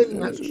 and I don't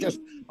think that's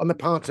just on the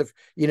part of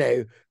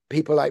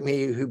people like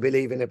me who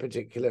believe in a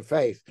particular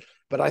faith,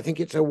 but I think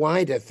it's a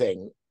wider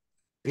thing.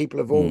 People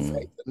of all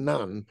faith and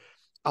none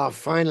are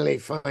finally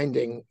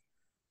finding,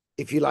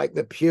 if you like,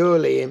 the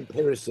purely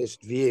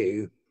empiricist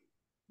view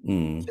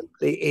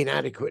simply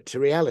inadequate to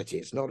reality.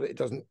 It's not. It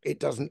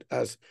doesn't,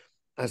 as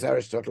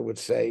Aristotle would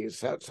say,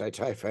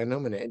 "Satsai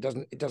phenomena." It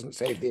doesn't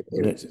save the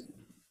appearances.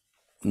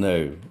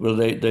 No. Well,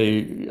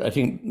 I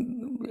think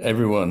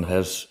everyone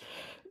has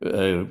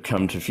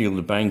come to feel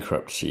the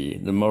bankruptcy,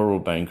 the moral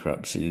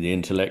bankruptcy, the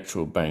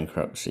intellectual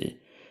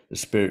bankruptcy, the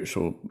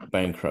spiritual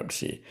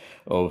bankruptcy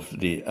of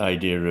the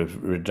idea of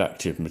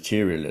reductive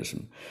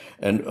materialism.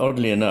 And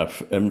oddly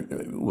enough,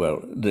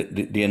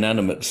 the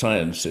inanimate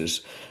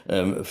sciences,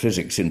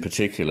 physics in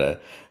particular,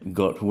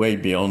 got way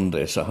beyond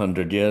this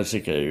 100 years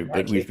ago,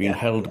 but we've been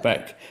held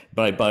back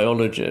by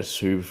biologists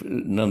who've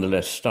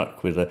nonetheless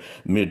stuck with a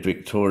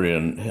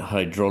mid-Victorian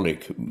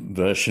hydraulic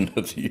version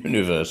of the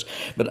universe.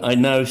 But I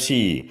now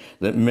see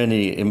that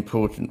many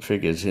important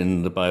figures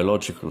in the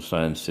biological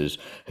sciences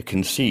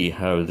can see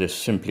how this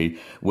simply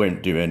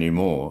won't do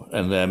anymore,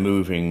 and they're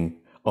moving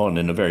on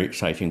in a very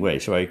exciting way.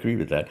 So I agree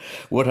with that.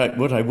 What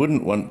I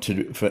wouldn't want to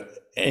do for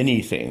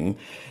anything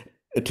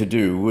to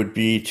do would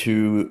be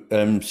to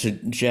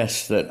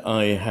suggest that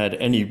I had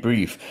any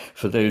brief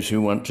for those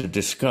who want to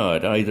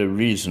discard either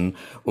reason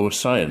or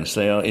science.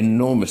 They are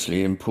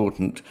enormously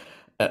important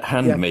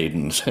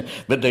handmaidens,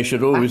 but they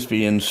should always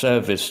be in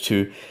service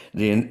to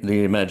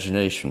the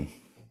imagination.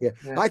 Yeah,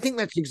 I think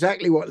that's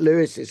exactly what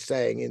Lewis is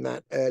saying in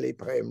that early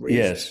poem, Reason.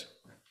 Yes.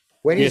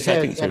 When he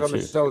says that on the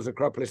Soul's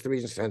Acropolis, the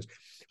Reason stands.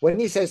 When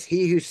he says,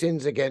 "He who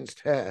sins against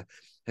her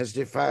has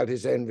defiled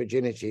his own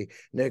virginity.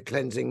 No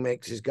cleansing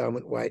makes his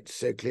garment white,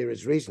 so clear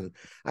as reason."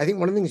 I think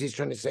one of the things he's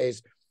trying to say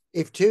is,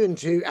 if 2 and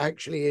 2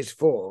 actually is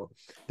 4,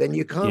 then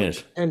you can't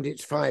pretend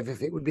it's 5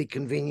 if it would be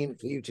convenient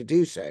for you to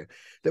do so.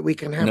 That we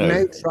can have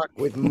no truck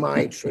with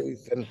my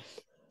truth, and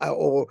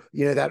or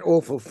that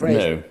awful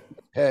phrase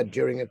heard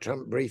during a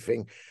Trump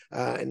briefing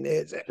in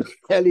the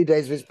early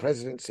days of his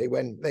presidency,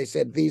 when they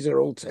said these are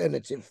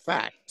alternative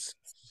facts.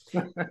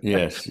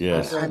 Yes.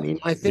 I mean,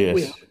 I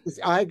think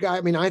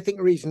I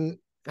think reason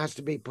has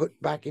to be put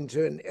back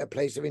into a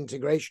place of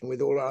integration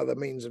with all our other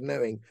means of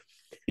knowing.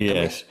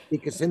 Yes.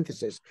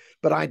 Ecosynthesis.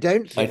 But I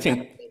don't think,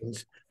 that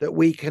means that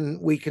we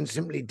can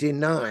simply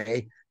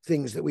deny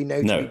things that we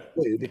know to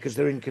be true because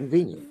they're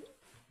inconvenient.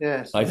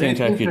 Yes. I think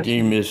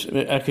academia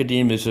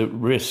is at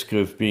risk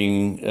of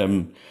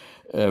being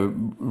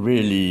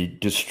really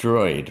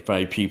destroyed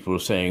by people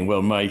saying,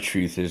 well, my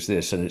truth is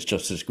this and it's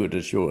just as good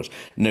as yours.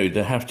 No,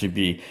 there have to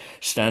be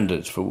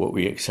standards for what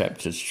we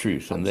accept as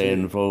truth. And they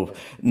involve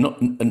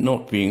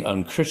not being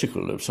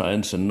uncritical of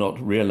science and not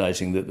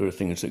realizing that there are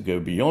things that go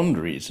beyond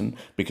reason,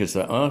 because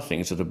there are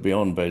things that are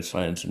beyond both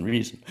science and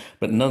reason,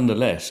 but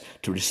nonetheless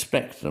to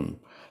respect them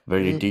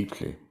very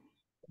deeply.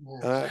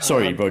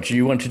 Sorry, Roger,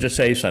 you wanted to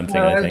say something,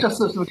 no, I think. Just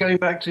sort of going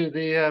back to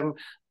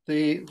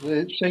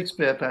the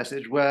Shakespeare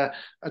passage where,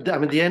 I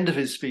mean, the end of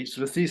his speech,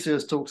 sort of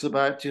Theseus talks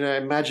about,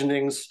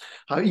 imagining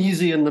how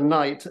easy in the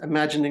night,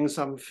 imagining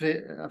some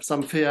fear,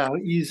 how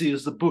easy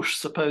is the bush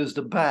supposed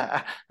to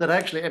bear, that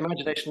actually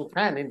imagination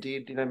can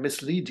indeed,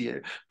 mislead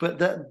you. But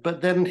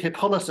then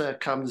Hippolyta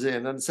comes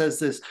in and says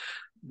this,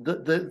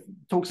 that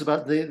talks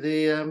about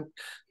the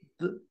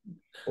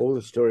all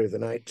the story of the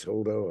night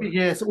told o'er.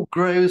 Yes, it all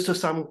grows to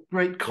some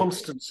great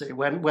constancy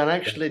when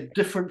actually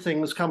different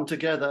things come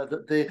together,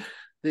 that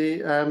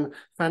the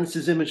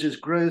fancy's images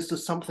grows to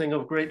something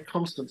of great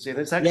constancy. And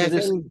it's actually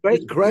this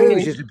great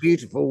grows is a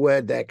beautiful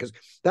word there, because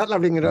that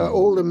lovely thing,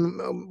 all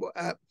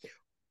the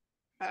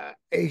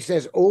he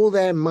says, all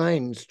their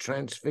minds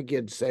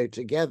transfigured so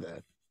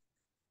together,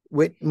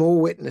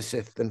 more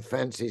witnesseth than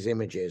fancy's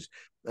images,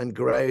 and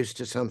grows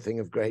to something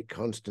of great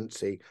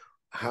constancy,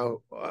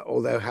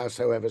 although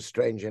howsoever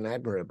strange and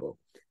admirable.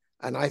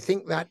 And I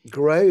think that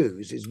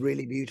grows is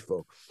really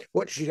beautiful.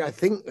 What I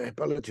think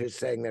Hippolyta is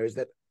saying there is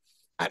that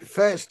at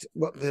first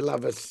what the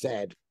lovers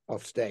said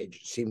off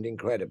stage seemed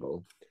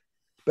incredible,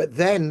 but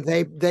then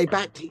they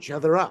backed each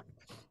other up.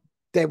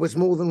 There was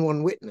more than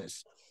one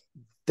witness.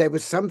 There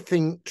was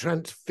something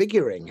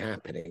transfiguring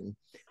happening,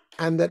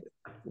 and that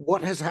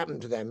what has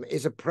happened to them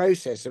is a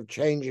process of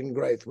change and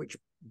growth which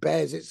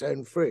bears its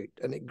own fruit,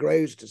 and it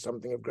grows to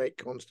something of great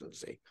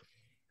constancy.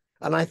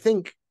 And I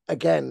think,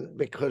 again,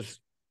 because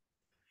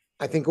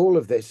I think all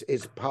of this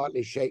is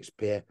partly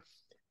Shakespeare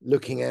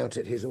looking out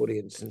at his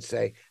audience and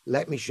say,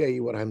 let me show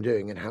you what I'm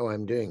doing and how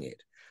I'm doing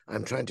it.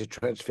 I'm trying to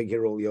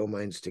transfigure all your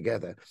minds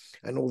together.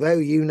 And although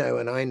you know,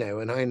 and I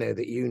know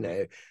that you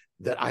know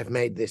that I've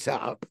made this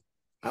up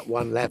at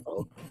one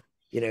level,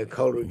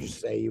 Coleridge would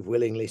say, you've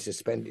willingly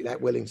suspended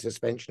that willing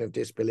suspension of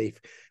disbelief,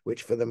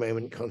 which for the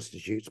moment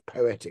constitutes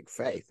poetic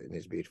faith, in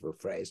his beautiful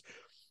phrase.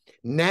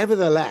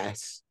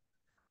 Nevertheless,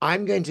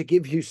 I'm going to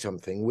give you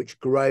something which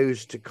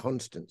grows to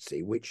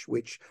constancy,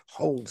 which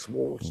holds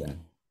water,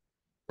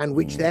 and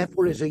which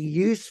therefore is a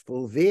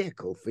useful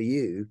vehicle for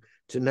you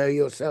to know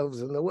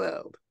yourselves and the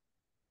world.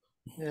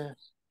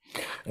 Yes.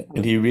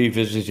 And he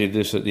revisited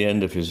this at the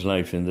end of his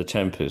life in The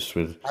Tempest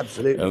with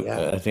absolutely.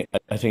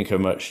 I think a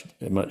much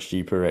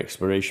deeper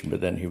exploration.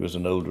 But then he was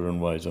an older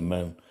and wiser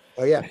man.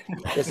 Oh yeah,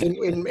 yes.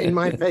 In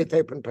my Faith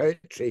Open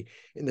Poetry,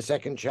 in the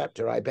second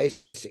chapter, I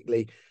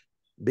basically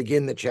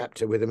begin the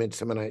chapter with A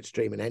Midsummer Night's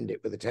Dream and end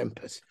it with A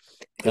Tempest.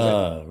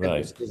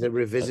 Right. There's a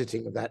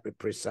revisiting of that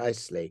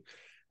precisely.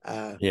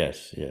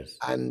 Yes.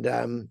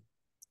 And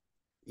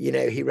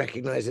he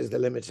recognizes the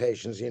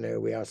limitations.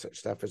 We are such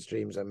stuff as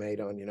dreams are made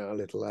on. Our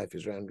little life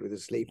is round with a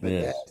sleep.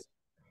 But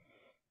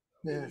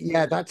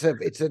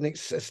it's an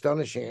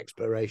astonishing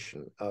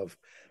exploration of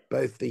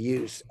both the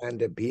use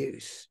and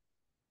abuse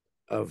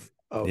of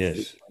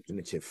the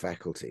imaginative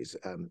faculties.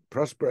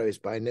 Prospero is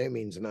by no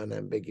means an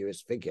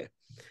unambiguous figure.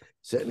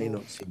 Certainly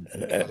not seen.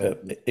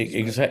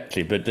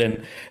 Exactly, but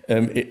then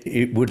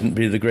it wouldn't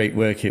be the great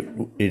work it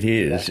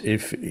is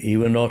if he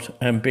were not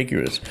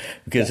ambiguous,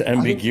 because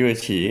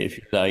ambiguity, if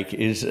you like,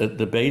 is at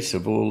the base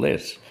of all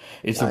this.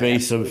 It's the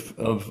base of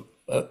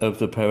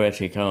the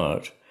poetic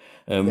art.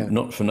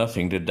 Not for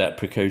nothing did that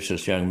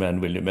precocious young man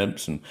William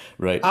Empson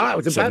write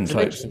 7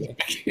 types.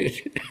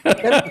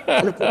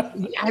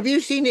 Have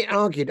you seen it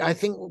argued? I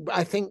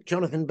think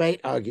Jonathan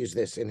Bate argues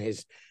this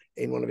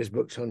in one of his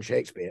books on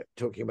Shakespeare,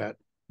 talking about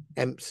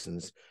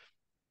Empson's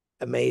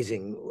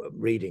amazing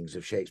readings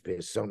of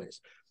Shakespeare's sonnets.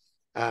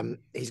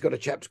 He's got a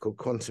chapter called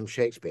Quantum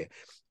Shakespeare,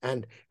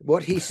 and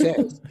what he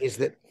says is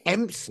that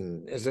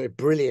Empson, as a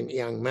brilliant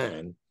young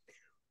man,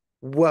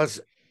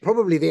 was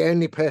probably the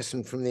only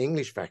person from the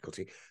English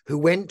faculty who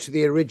went to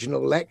the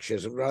original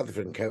lectures of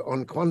Rutherford and Co.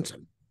 on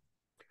quantum,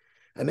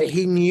 and that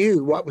he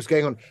knew what was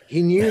going on.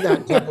 He knew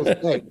that double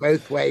state,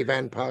 both wave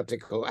and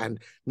particle, and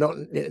not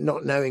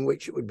knowing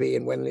which it would be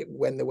and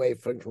when the wave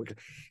function would.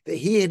 That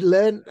he had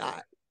learned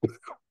that,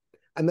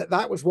 and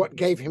that was what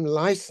gave him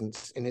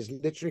license in his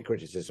literary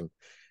criticism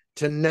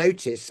to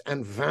notice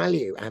and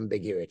value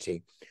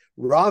ambiguity,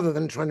 rather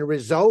than trying to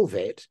resolve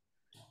it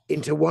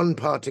into one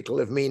particle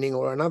of meaning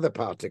or another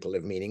particle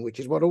of meaning, which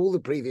is what all the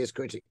previous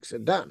critics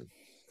had done.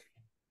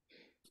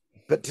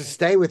 But to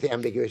stay with the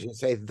ambiguity and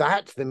say,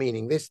 that's the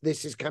meaning, this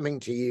is coming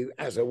to you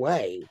as a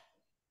wave,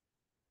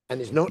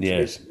 and is not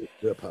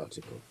to a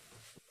particle.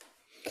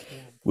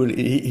 Well,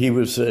 he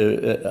was,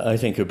 I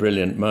think, a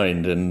brilliant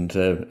mind, and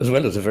as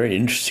well as a very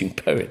interesting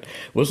poet,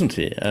 wasn't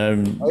he,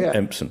 Oh yeah.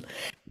 Empson?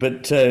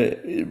 But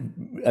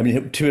I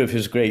mean, two of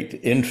his great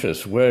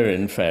interests were,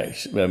 in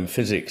fact,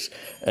 physics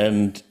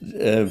and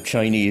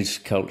Chinese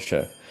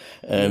culture.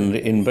 And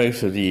in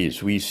both of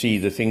these, we see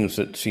the things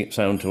that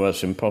sound to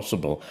us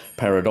impossible,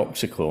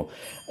 paradoxical,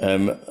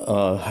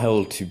 are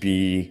held to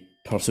be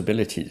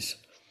possibilities.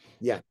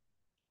 Yeah.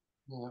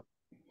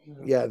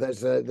 Yeah,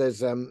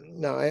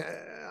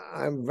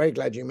 I'm very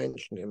glad you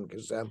mentioned him,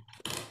 because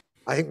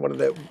I think one of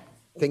the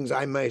things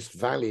I most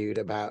valued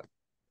about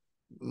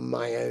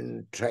my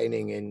own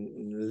training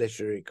in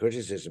literary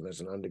criticism as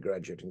an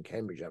undergraduate in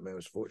Cambridge, I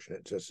was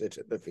fortunate to sit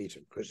at the feet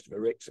of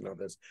Christopher Ricks and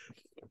others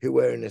who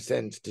were, in a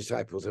sense,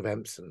 disciples of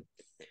Empson.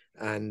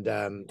 And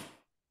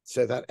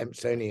so that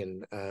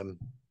Empsonian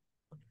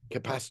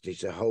capacity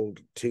to hold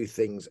two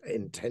things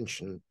in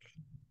tension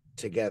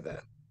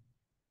together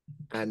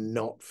and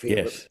not feel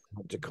that we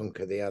had to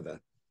conquer the other.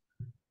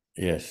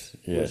 Yes.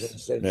 No,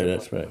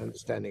 that's right.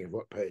 Understanding of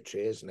what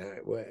poetry is and how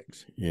it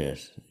works.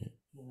 Yes.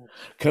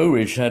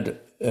 Coleridge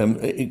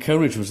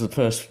was the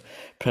first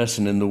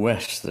person in the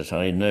West that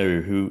I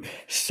know who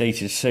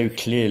stated so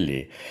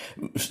clearly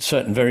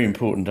certain very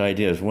important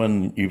ideas.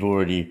 One you've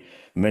already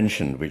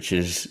mentioned, which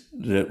is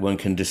that one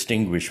can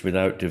distinguish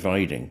without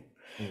dividing.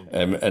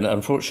 And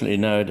unfortunately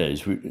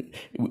nowadays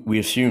we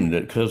assume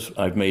that because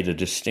I've made a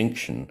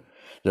distinction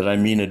that I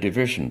mean a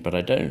division, but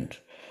I don't.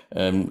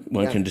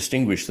 One can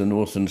distinguish the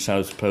north and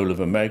south pole of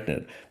a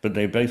magnet, but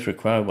they both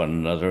require one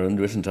another, and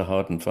there isn't a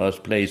hard and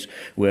fast place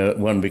where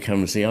one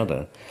becomes the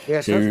other.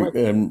 Yes, so,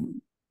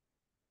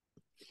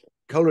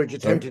 Coleridge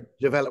attempted to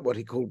develop what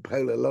he called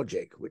polar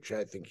logic, which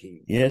I think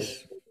he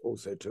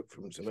also took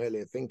from some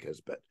earlier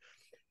thinkers, but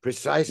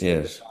precisely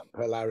the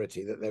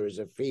polarity, that there is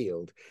a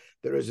field,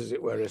 there is, as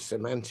it were, a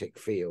semantic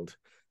field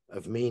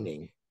of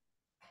meaning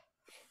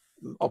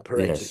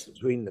operated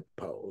between the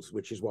poles,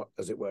 which is what,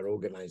 as it were,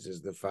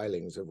 organizes the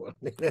filings of one.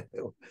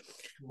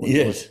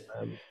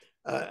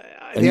 And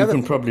you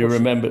can probably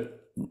remember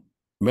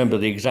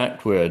the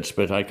exact words,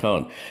 but I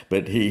can't.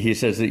 But he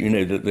says that, you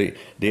know, that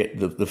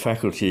the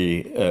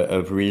faculty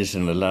of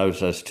reason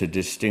allows us to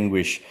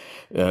distinguish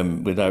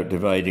without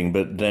dividing,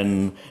 but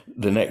then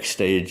the next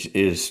stage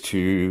is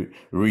to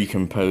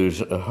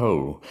recompose a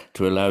whole,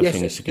 to allow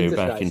things to go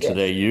back into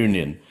their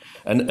union.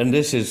 And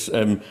this is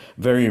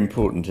very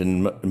important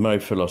in my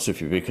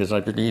philosophy, because I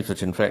believe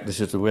that, in fact, this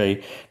is the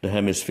way the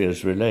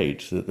hemispheres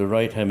relate, that the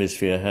right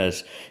hemisphere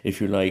has, if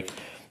you like,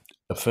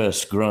 a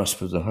first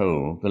grasp of the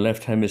whole. The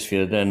left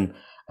hemisphere then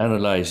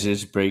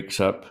analyzes, breaks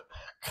up,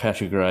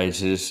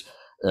 categorizes,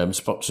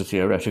 spots a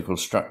theoretical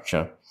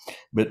structure.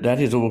 But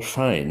that is all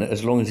fine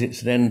as long as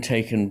it's then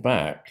taken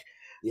back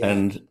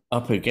and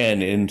up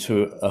again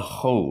into a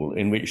whole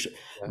in which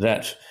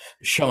that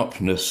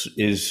sharpness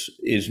is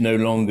no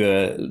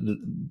longer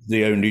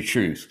the only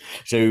truth.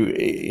 So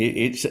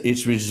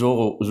it's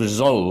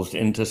resolved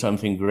into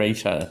something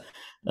greater.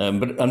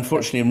 But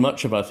unfortunately, in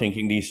much of our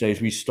thinking these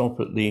days, we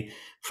stop at the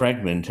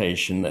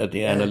fragmentation, at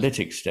the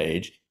analytic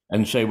stage,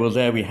 and say, well,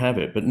 there we have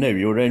it. But no,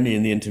 you're only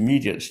in the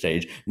intermediate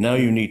stage. Now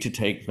you need to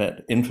take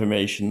that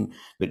information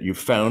that you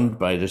found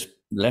by this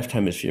left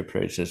hemisphere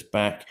process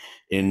back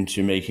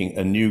into making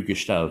a new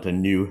gestalt, a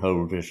new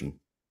whole vision.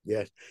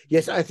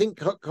 Yes, I think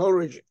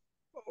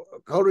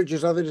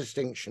Coleridge's other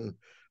distinction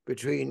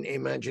between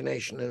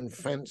imagination and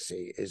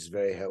fancy is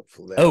very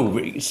helpful there. Oh,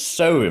 it's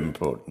so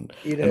important,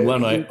 and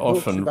one I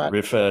often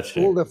refer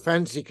to. All the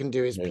fancy can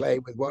do is play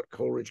with what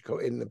Coleridge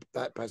in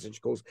that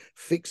passage calls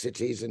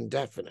fixities and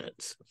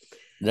definites.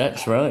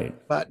 That's right.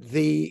 But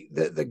the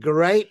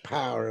great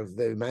power of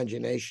the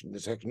imagination, the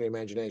secondary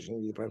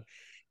imagination,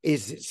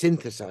 is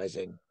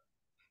synthesizing.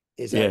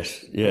 Is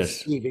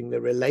perceiving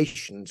the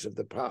relations of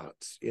the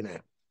parts, you know.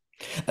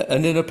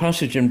 And in a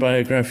passage in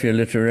Biographia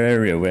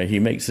Literaria where he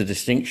makes the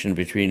distinction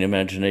between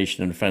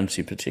imagination and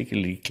fancy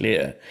particularly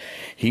clear,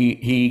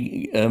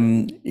 he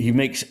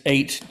makes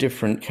 8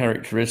 different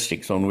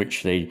characteristics on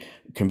which they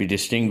can be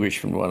distinguished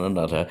from one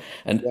another,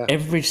 and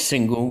every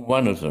single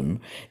one of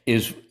them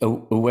is a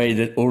way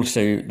that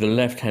also the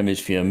left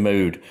hemisphere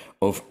mode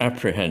of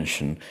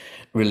apprehension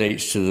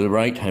relates to the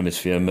right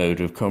hemisphere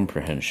mode of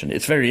comprehension.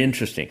 It's very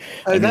interesting.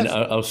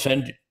 I'll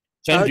send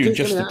you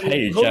just a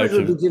page out of... I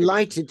would be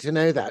delighted to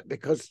know that,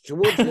 because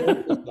towards the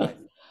end of his life,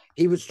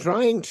 he was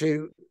trying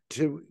to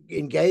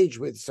engage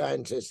with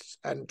scientists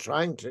and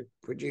trying to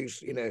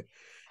produce, you know,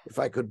 if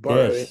I could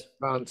borrow in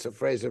advance a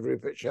phrase of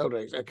Rupert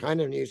Sheldrake's, a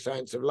kind of new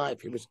science of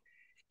life.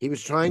 He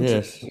was trying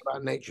to think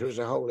about nature as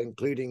a whole,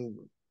 including,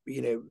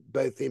 you know,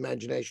 both the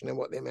imagination and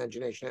what the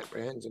imagination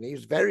apprehends. And he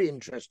was very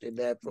interested,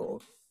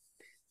 therefore,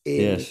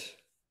 in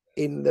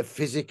the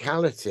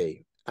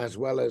physicality as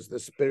well as the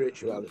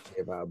spirituality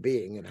of our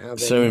being, and how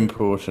so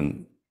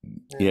important.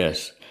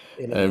 Yes.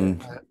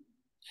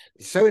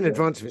 So in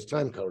advance of his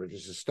time, Coleridge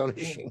is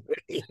astonishing.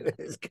 Really.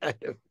 It's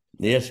kind of...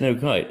 Yes, no,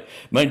 quite.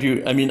 Mind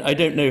you, I mean, I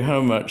don't know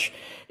how much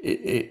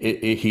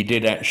he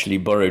did actually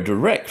borrow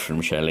direct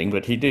from Schelling,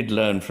 but he did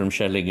learn from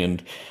Schelling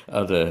and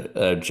other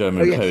Oh,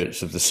 German yes.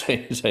 poets of the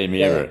same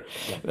Yeah, era.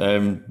 yeah.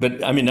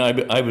 But I mean,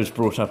 I was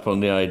brought up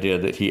on the idea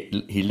that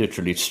he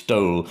literally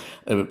stole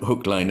a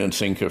hook, line, and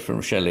sinker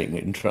from Schelling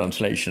in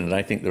translation, and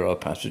I think there are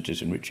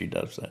passages in which he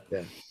does that.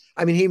 Yeah.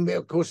 I mean, he,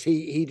 of course,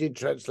 he did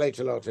translate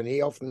a lot, and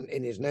he often,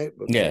 in his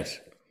notebooks, Yes.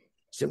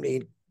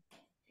 simply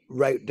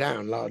wrote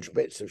down large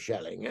bits of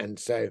Schelling. And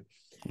so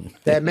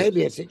there may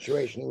be a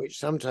situation in which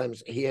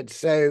sometimes he had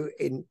so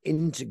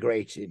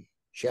integrated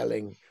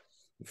Schelling,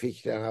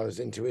 Fichte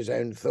into his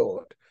own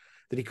thought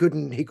that he could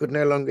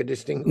no longer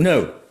distinguish.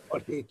 No.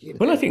 What he, you know.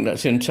 Well, I think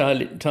that's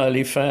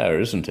entirely fair,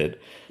 isn't it?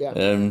 Yeah.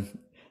 And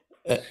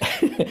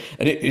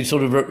it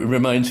sort of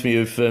reminds me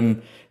of,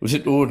 was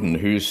it Auden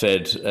who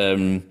said,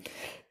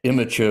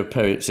 immature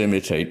poets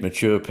imitate,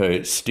 mature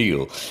poets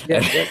steal.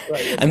 Yes, that's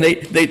right. And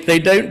they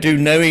don't do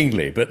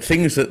knowingly, but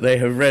things that they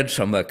have read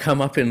somewhere come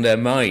up in their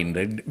mind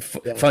and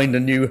find a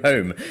new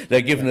home.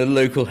 They're given a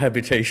local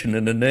habitation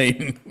and a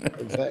name.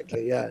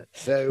 Exactly, yeah.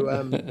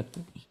 So,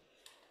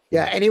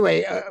 yeah,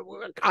 anyway,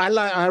 I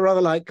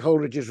rather like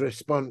Coleridge's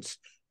response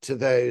to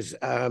those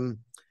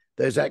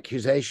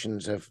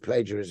accusations of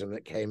plagiarism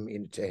that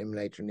came to him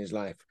later in his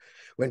life,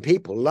 when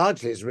people,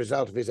 largely as a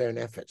result of his own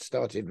efforts,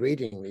 started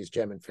reading these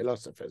German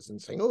philosophers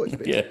and saying, "Oh, it's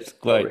been yes,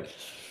 quite."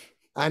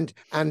 And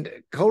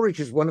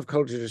one of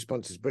Coleridge's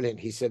responses, brilliant.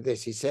 He said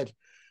this. He said,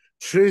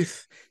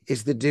 "Truth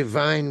is the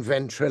divine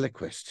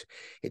ventriloquist.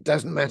 It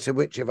doesn't matter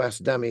which of us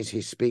dummies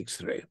he speaks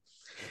through."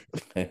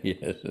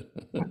 Yes,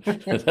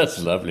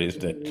 that's lovely,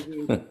 isn't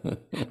it?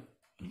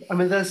 I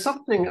mean, there's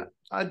something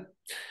I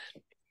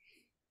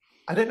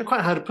don't know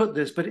quite how to put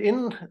this, but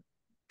in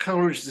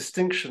Coleridge's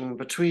distinction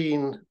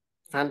between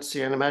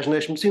fancy and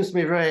imagination, it seems to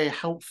me a very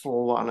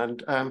helpful one,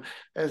 and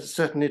is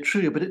certainly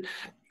true. But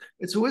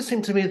it's always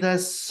seemed to me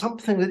there's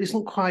something that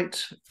isn't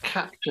quite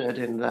captured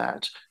in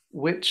that,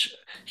 which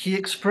he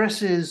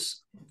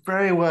expresses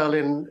very well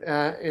in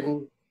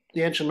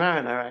The Ancient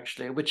Mariner,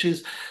 actually, which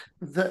is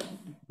the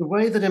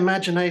way that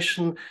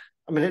imagination,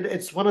 I mean,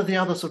 it's one of the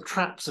other sort of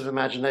traps of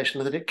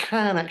imagination, that it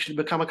can actually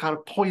become a kind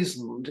of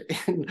poisoned,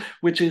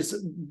 which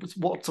is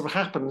what sort of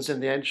happens in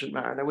The Ancient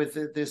Mariner with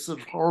this sort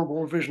of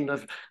horrible vision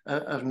of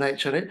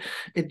nature. And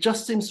it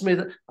just seems to me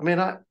that, I mean,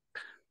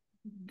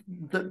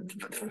 the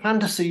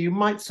fantasy, you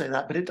might say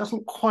that, but it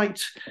doesn't quite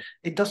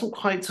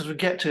sort of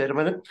get to it. I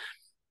mean,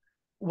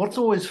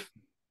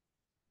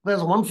 there's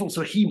a wonderful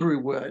sort of Hebrew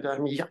word,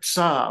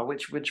 yatsar,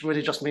 which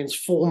really just means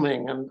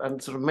forming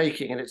and sort of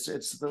making, and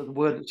it's the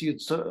word that's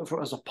used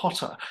as a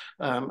potter,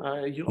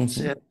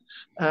 yatsir.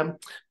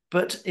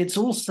 But it's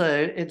also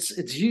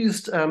it's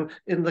used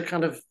in the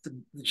kind of the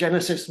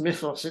Genesis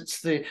mythos. It's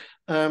the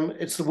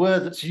word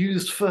that's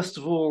used first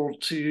of all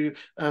to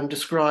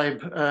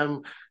describe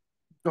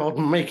God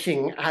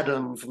making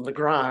Adam from the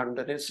ground,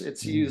 and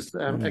it's used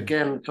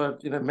again for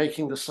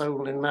making the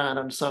soul in man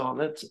and so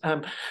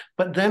on.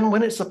 But then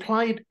when it's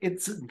applied,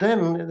 it's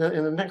then in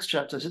the next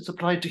chapters it's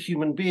applied to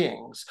human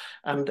beings,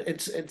 and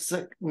it's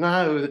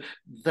now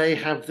they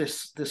have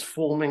this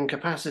forming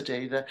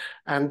capacity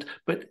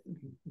but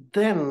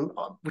then,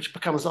 which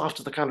becomes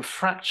after the kind of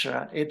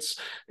fracture, it's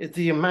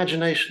the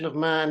imagination of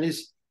man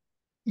is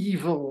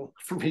evil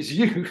from his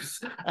youth,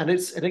 and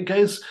it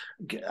goes,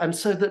 and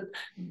so that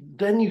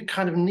then you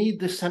kind of need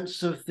this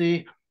sense of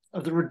the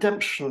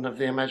redemption of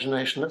the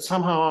imagination, that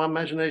somehow our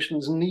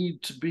imaginations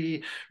need to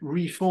be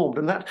reformed,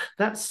 and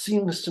that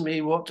seems to me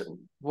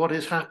what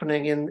is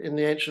happening in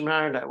The Ancient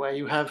Mariner, where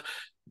you have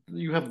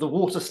the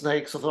water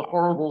snakes, or the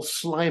horrible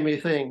slimy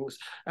things,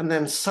 and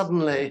then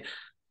suddenly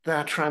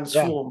they're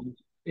transformed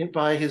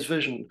by his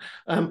vision.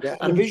 And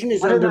the vision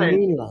is under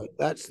moonlight.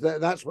 That's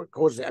what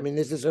causes it. I mean,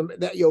 this is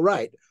you're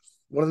right.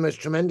 One of the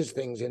most tremendous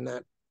things in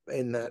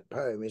that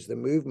poem is the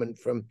movement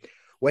from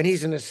when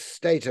he's in a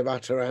state of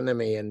utter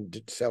enemy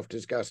and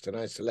self-disgust and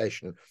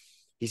isolation.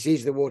 He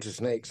sees the water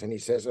snakes and he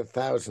says,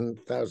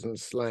 1,000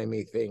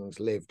 slimy things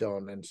lived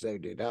on, and so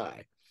did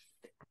I.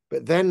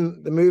 But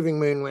then the moving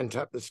moon went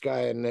up the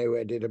sky and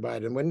nowhere did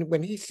abide. And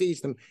when he sees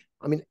them,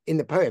 I mean, in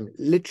the poem,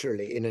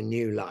 literally in a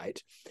new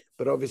light,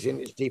 but obviously in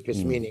its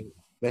deepest meaning,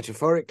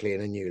 metaphorically in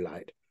a new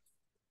light,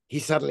 he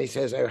suddenly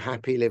says, "Oh,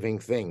 happy living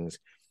things,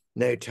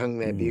 no tongue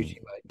their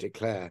beauty might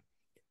declare.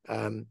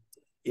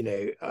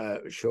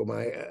 Sure,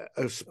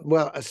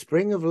 a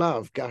spring of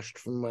love gushed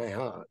from my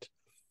heart,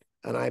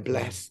 and I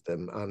blessed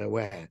them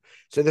unaware."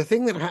 So the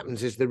thing that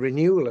happens is the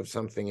renewal of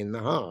something in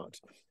the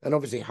heart. And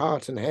obviously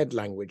heart and head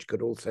language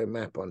could also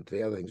map onto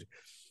the other things.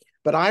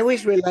 But I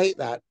always relate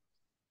that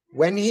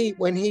when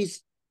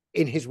he's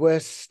in his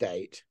worst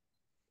state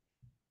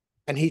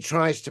and he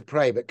tries to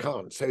pray but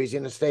can't, so he's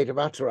in a state of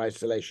utter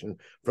isolation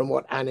from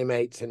what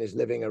animates and is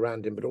living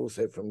around him, but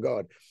also from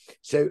God.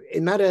 So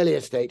in that earlier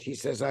state, he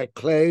says, "I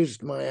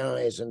closed my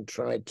eyes and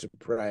tried to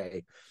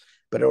pray,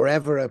 but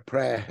wherever a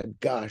prayer had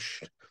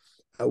gushed,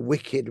 a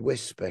wicked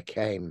whisper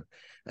came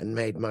and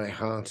made my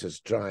heart as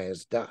dry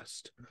as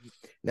dust."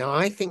 Now,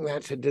 I think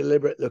that's a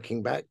deliberate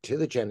looking back to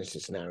the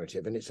Genesis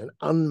narrative, and it's an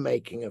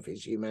unmaking of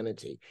his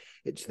humanity.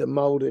 It's the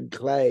molded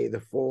clay, the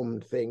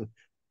formed thing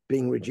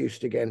being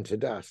reduced again to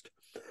dust.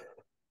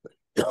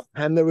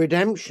 And the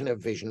redemption of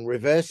vision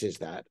reverses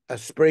that. A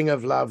spring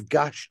of love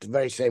gushed, the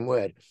very same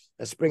word,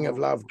 a spring of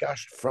love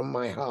gushed from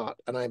my heart,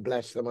 and I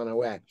bless them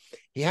unaware.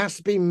 He has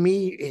to be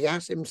me, he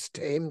has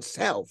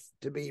himself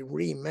to be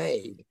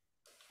remade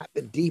at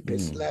the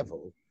deepest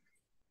level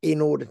in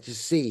order to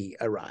see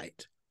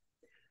aright.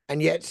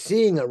 And yet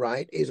seeing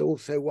aright is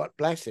also what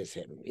blesses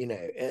him. You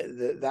know,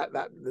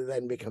 that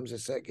then becomes a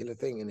circular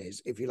thing, and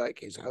his, if you like,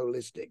 his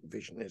holistic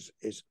vision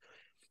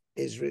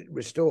is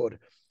restored.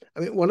 I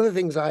mean, one of the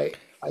things I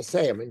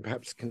say, I mean,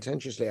 perhaps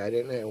contentiously, I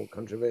don't know, or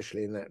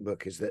controversially in that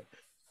book, is that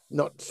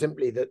not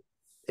simply that,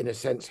 in a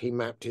sense, he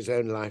mapped his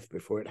own life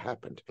before it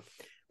happened,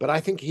 but I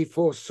think he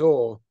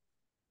foresaw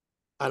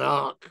an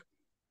arc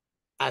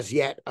as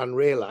yet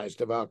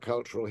unrealized of our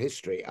cultural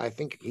history. I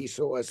think he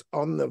saw us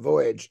on the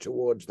voyage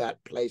towards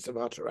that place of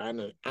utter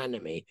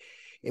anomie,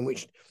 in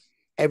which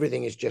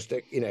everything is just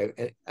a, you know,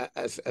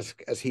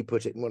 as he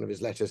put it in one of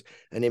his letters,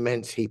 an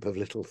immense heap of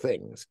little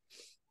things,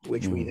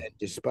 which we then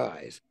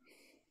despise.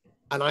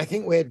 And I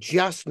think we're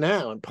just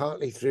now, and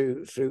partly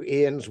through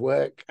Iain's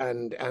work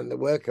and the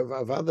work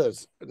of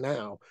others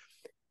now,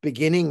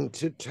 beginning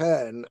to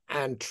turn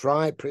and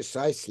try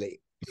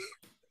precisely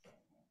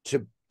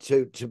to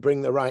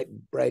bring the right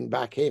brain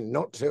back in,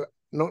 not to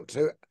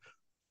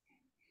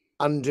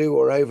undo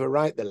or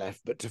overwrite the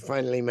left, but to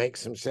finally make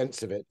some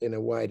sense of it in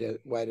a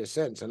wider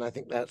sense. And I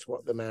think that's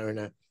what the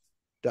Mariner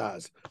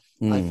does.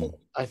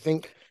 I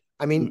think.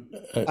 I mean,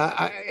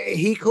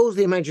 he calls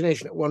the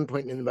imagination at one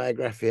point in the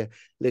Biographia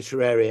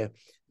Literaria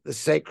the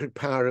sacred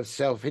power of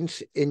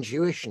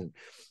self-intuition.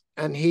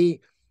 And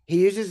he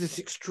uses this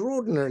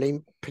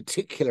extraordinarily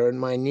particular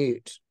and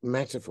minute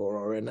metaphor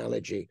or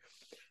analogy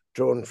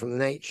drawn from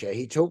nature.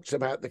 He talks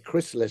about the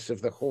chrysalis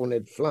of the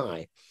horned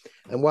fly.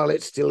 And while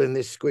it's still in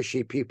this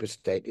squishy pupa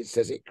state, it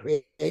says it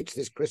creates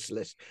this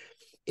chrysalis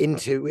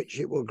into which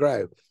it will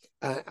grow.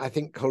 I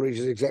think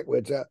Coleridge's exact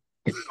words are,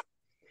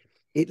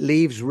 it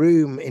leaves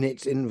room in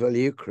its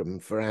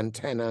involucrum for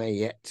antennae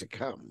yet to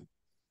come.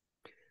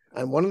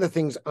 And one of the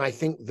things I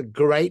think the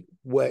great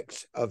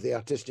works of the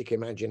artistic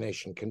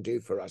imagination can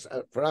do for us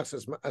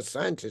as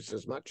scientists,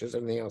 as much as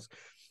anything else,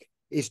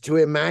 is to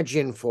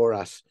imagine for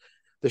us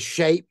the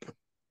shape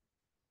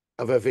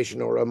of a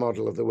vision or a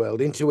model of the world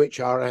into which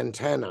our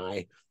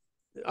antennae,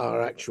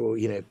 our actual,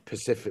 you know,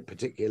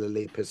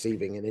 particularly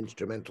perceiving an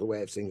instrumental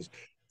way of things,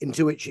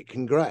 into which it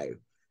can grow.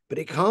 But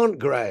it can't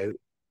grow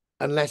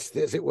unless,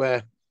 as it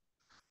were,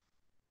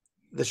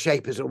 the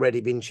shape has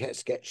already been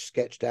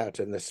sketched out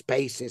and the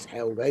space is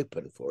held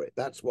open for it.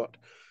 That's what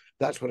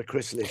a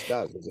chrysalis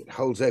does, is it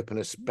holds open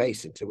a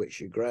space into which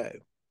you grow.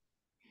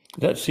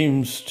 That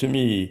seems to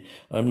me,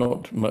 I'm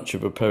not much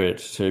of a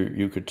poet, so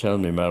you could tell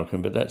me,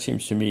 Malcolm, but that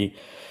seems to me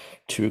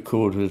to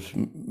accord with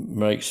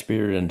my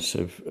experience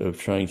of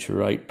trying to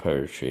write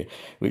poetry,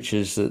 which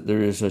is that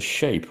there is a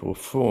shape or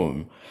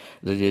form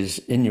that is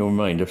in your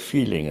mind, a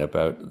feeling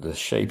about the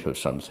shape of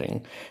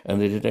something,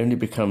 and that it only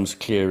becomes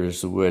clear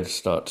as the words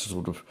start to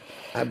sort of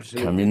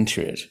come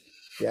into it.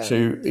 Yeah.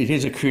 So it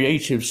is a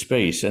creative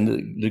space,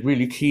 and the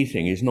really key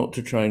thing is not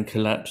to try and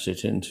collapse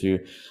it into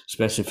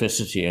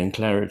specificity and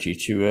clarity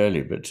too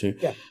early, but to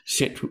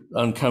sit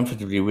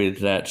uncomfortably with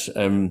that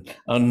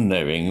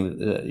unknowing,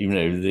 you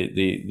know,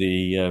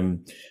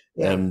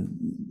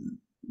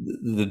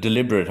 the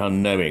deliberate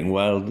unknowing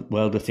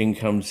while the thing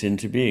comes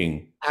into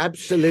being.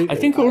 Absolutely. I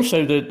think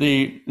also that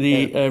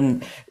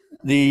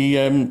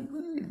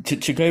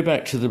to go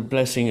back to the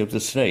blessing of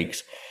the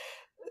snakes.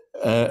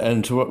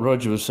 And to what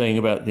Roger was saying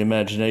about the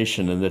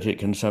imagination and that it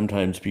can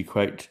sometimes be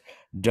quite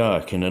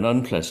dark in an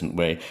unpleasant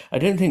way, I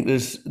don't think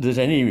there's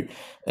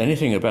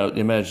anything about the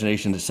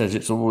imagination that says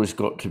it's always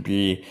got to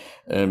be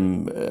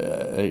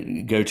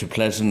go to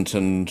pleasant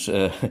and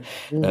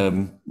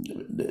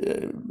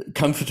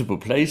comfortable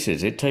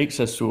places. It takes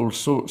us to all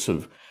sorts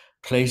of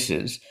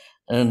places,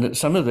 and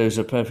some of those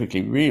are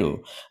perfectly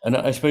real. And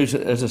I suppose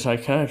as a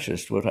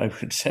psychiatrist, what I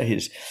would say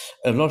is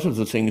a lot of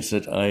the things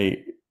that I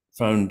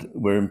found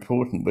were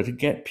important were to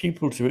get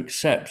people to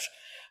accept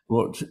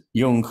what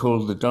Jung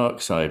called the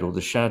dark side or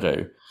the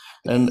shadow,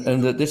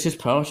 and that this is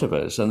part of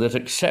us, and that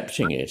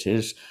accepting it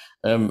is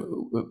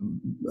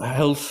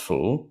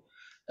healthful,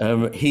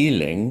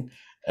 healing,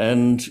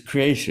 and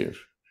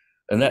creative.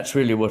 And that's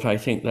really what I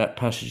think that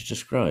passage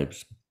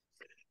describes.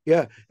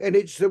 Yeah, and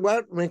it's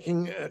about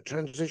making a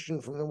transition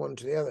from the one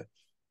to the other.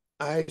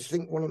 I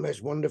think one of the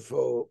most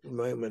wonderful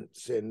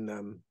moments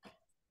in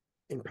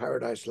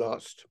Paradise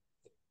Lost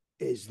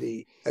is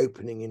the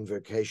opening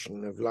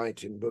invocation of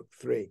light in book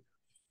 3.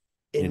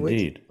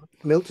 Indeed.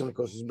 Which Milton, of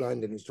course, is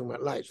blind and he's talking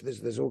about light. So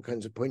there's all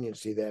kinds of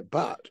poignancy there.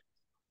 But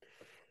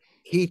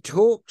he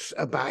talks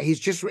about,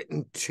 he's just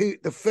written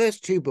the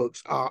first 2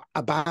 books are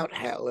about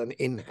hell and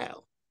in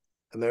hell.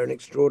 And they're an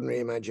extraordinary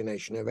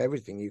imagination of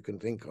everything you can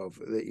think of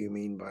that you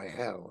mean by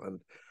hell and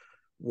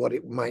what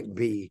it might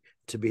be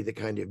to be the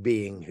kind of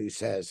being who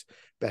says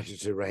better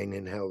to reign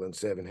in hell than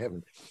serve in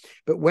heaven.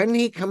 But when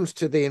he comes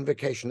to the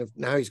invocation of,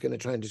 now he's going to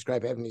try and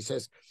describe heaven, he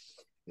says,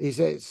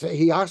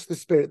 he asked the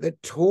spirit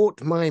that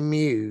taught my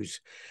muse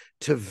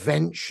to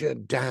venture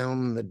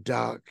down the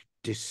dark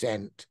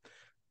descent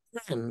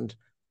and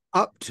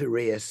up to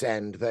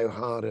reascend, though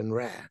hard and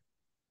rare.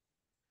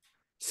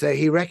 So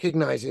he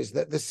recognizes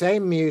that the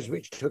same muse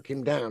which took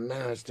him down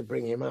now has to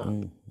bring him up.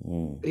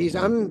 But he's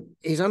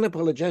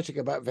unapologetic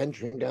about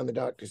venturing down the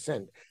dark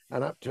descent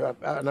and up to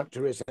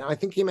reascend. I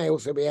think he may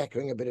also be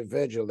echoing a bit of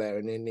Virgil there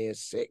in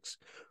Aeneas 6,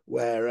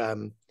 where,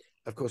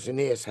 of course,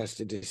 Aeneas has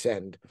to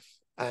descend.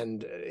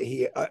 And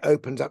he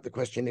opens up the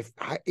question,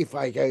 if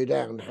I go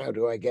down, how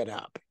do I get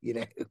up? You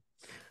know,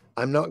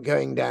 I'm not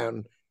going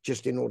down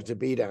just in order to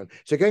be down.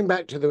 So going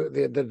back to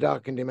the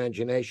darkened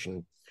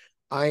imagination,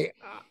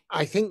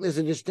 I think there's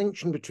a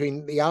distinction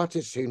between the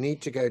artists who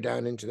need to go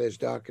down into those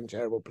dark and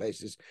terrible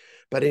places,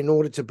 but in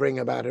order to bring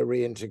about a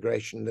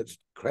reintegration that's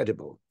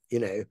credible, you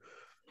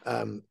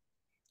know,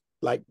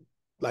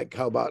 like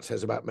Karl Barth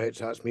says about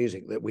Mozart's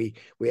music, that we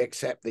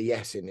accept the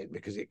yes in it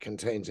because it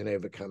contains and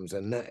overcomes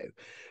a no.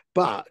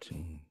 But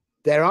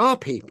there are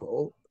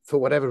people, for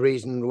whatever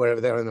reason,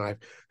 wherever they're in life,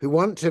 who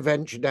want to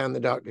venture down the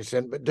dark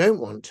descent, but don't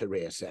want to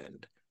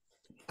reascend.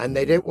 And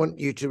they don't want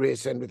you to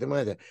reascend with them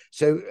either.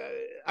 So,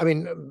 I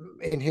mean,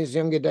 in his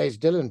younger days,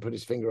 Dylan put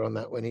his finger on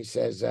that when he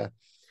says,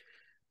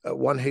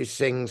 one who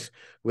sings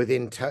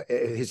within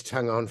his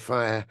tongue on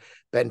fire,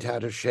 bent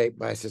out of shape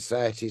by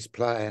society's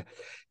plier,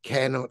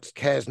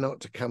 cares not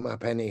to come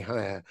up any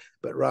higher,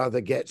 but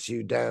rather gets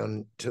you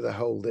down to the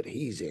hole that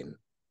he's in.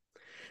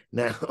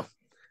 Now,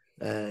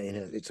 you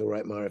know, it's all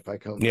right, Mara, if I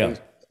can't. Yeah.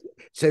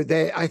 So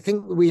I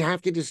think we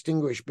have to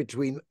distinguish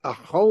between a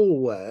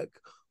whole work,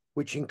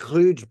 which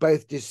includes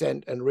both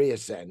descent and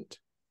reascent,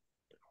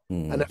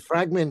 and a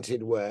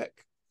fragmented work,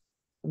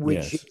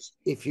 which, is,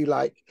 if you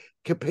like,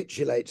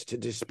 capitulates to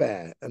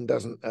despair and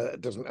doesn't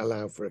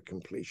allow for a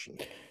completion.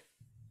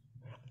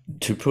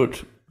 To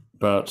put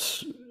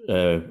Barth's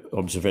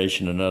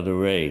observation another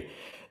way,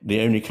 the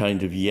only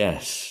kind of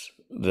yes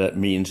that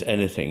means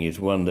anything is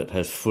one that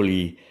has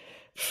fully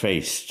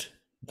faced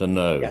the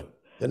no. Yeah.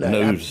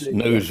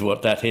 Knows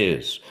what that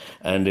is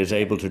and is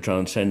able to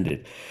transcend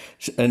it,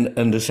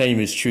 and the same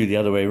is true the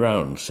other way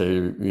around. So,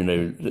 you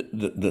know,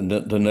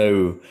 the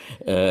no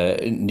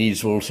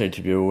needs also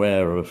to be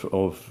aware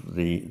of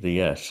the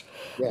yes.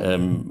 Yeah.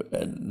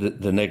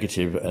 The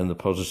negative and the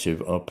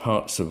positive are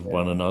parts of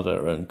one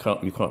another, and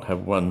you can't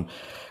have one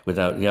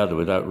without the other,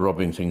 without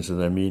robbing things of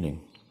their meaning.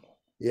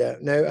 Yeah,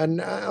 no, and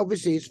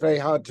obviously it's very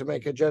hard to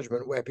make a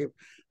judgment where people.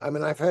 I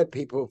mean, I've heard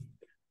people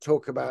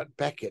talk about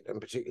Beckett,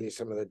 and particularly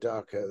some of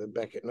the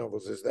Beckett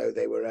novels, as though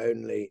they were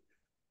only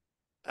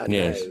a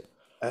no.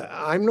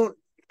 I'm not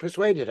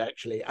persuaded,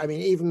 actually. I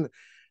mean, even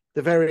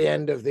the very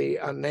end of The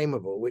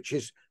Unnameable, which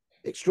is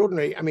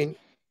extraordinary. I mean,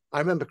 I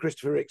remember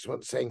Christopher Ricks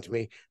once saying to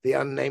me, the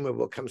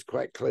unnameable comes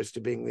quite close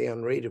to being the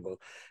unreadable.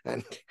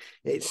 And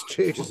it's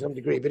true to some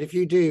degree. But if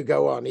you do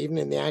go on, even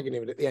in the agony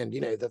of it at the end,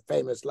 you know, the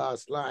famous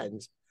last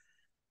lines,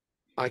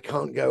 I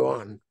can't go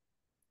on,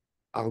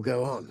 I'll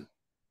go on.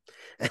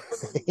 I'm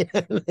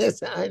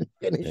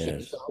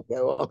finishing, so I'll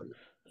go on.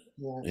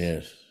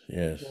 Yes.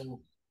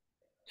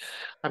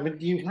 I mean,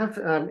 you have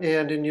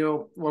Iain in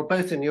your, well,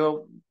 both in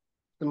your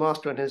The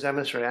Master and His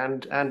Emissary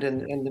and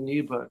in the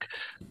new book,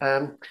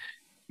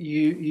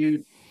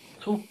 you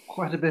talk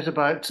quite a bit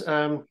about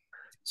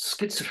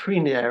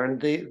schizophrenia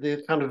and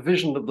the kind of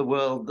vision of the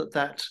world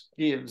that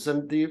gives,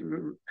 and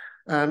you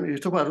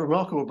talk about a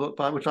remarkable book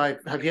which I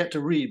have yet to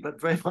read, but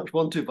very much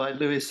want to, by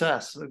Louis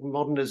Sass,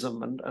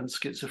 Modernism and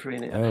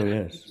Schizophrenia. Oh,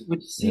 yes.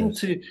 Which seem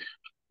to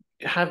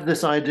have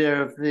this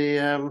idea of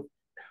the.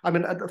 I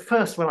mean, at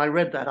first when I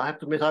read that, I have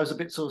to admit I was a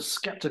bit sort of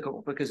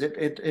skeptical, because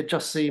it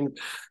just seemed,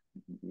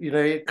 you know,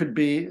 it could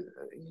be,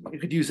 you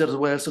could use that as a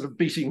way of sort of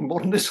beating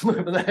modernism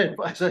over the head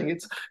by saying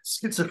it's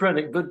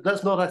schizophrenic, but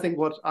that's not, I think,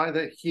 what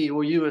either he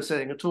or you are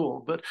saying at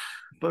all. But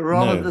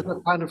rather the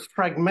kind of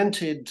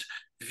fragmented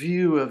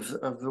view of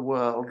the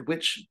world,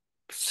 which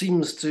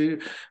seems to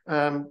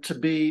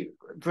be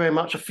very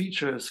much a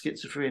feature of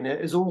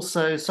schizophrenia, is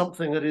also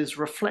something that is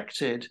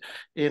reflected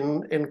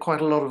in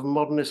quite a lot of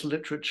modernist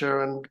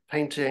literature and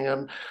painting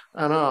and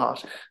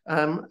art,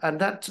 and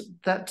that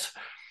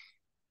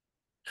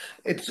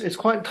it's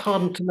quite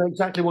hard to know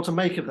exactly what to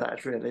make of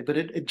that, really. But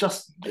it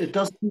does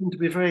seem to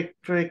be very,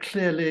 very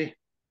clearly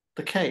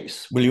the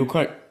case. Well, you're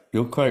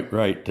quite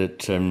right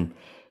that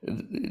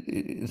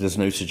there's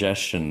no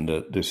suggestion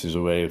that this is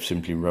a way of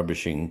simply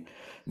rubbishing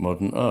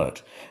modern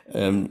art.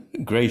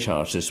 Great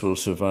artists will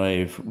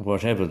survive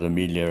whatever the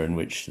milieu in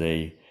which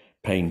they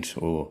paint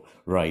or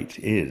write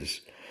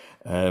is,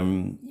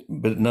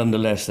 but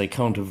nonetheless they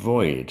can't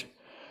avoid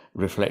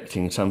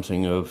reflecting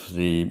something of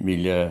the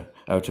milieu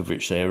out of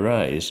which they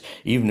arise,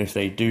 even if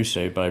they do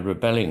so by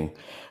rebelling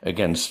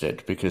against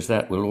it, because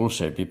that will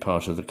also be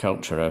part of the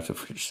culture out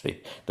of which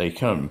they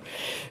come.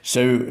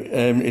 So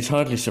it's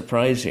hardly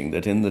surprising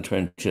that in the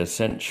 20th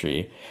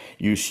century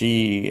you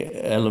see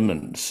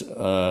elements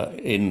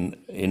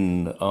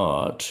in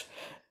art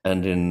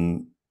and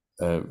in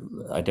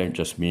I don't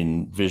just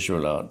mean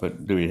visual art, but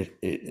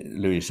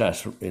Louis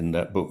Sass, in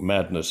that book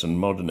Madness and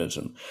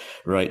Modernism,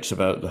 writes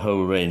about the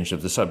whole range.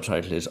 Of the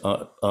subtitle is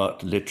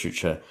art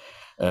literature,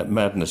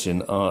 madness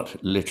in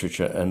art,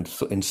 literature, and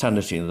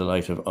insanity in the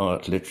light of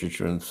art,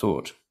 literature, and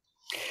thought.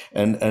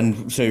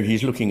 And so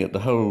he's looking at the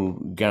whole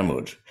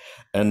gamut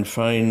and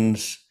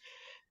finds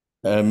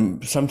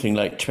something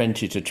like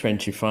 20 to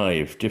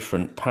 25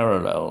 different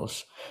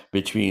parallels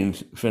between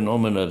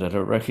phenomena that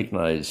are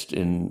recognized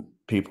in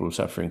people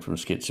suffering from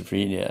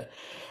schizophrenia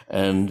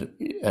and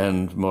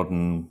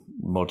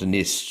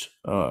modernist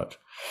art.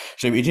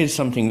 So it is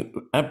something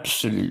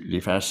absolutely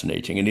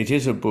fascinating, and it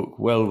is a book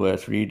well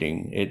worth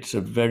reading. It's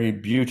a very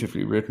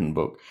beautifully written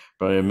book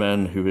by a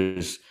man who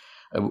is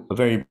a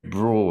very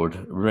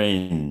broad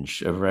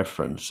range of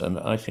reference, and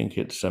I think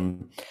it's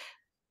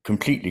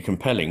completely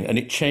compelling. And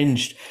it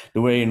changed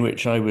the way in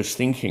which I was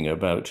thinking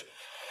about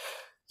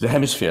the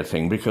hemisphere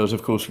thing, because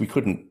of course we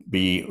couldn't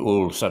be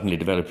all suddenly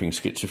developing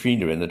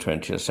schizophrenia in the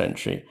 20th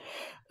century.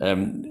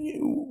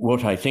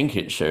 What I think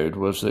it showed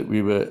was that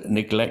we were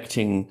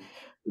neglecting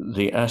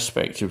the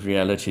aspect of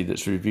reality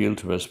that's revealed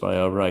to us by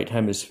our right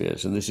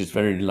hemispheres. And this is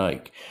very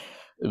like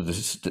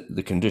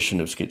the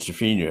condition of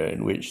schizophrenia,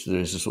 in which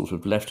there is a sort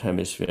of left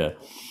hemisphere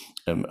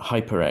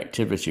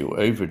hyperactivity or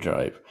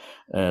overdrive,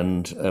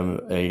 and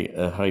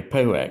a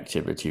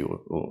hypoactivity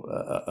or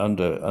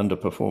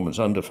underperformance,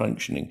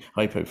 underfunctioning,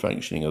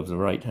 hypofunctioning of the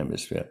right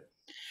hemisphere.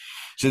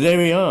 So there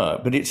we are.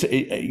 But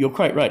you're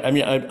quite right. I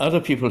mean,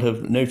 other people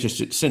have noticed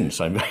it since.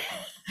 I'm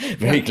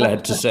very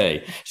glad to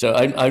say. So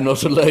I'm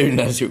not alone,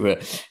 as it were,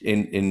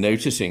 in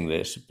noticing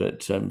this.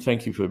 But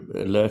thank you for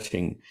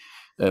alerting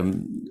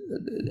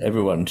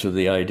everyone to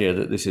the idea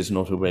that this is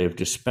not a way of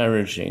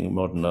disparaging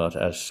modern art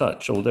as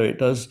such, although it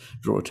does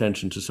draw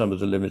attention to some of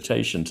the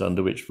limitations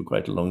under which for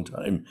quite a long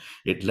time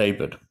it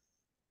laboured.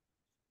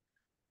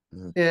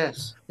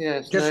 Yes.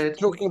 Just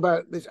talking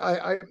about this,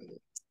 I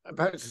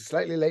perhaps it's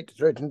slightly late to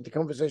throw it into the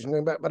conversation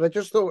going back, but I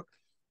just thought,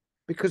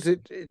 because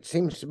it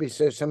seems to be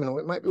so seminal,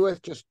 it might be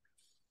worth just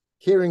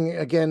hearing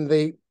again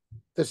the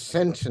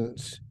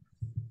sentence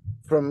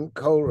from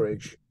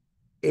Coleridge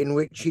in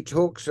which he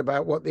talks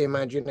about what the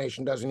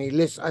imagination does, and he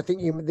lists, I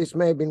think this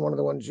may have been one of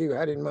the ones you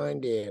had in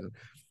mind, Iain,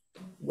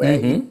 where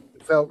he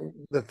felt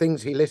the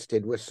things he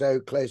listed were so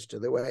close to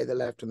the way the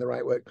left and the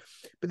right work.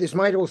 But this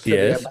might also be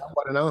about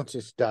what an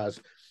artist does,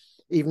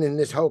 even in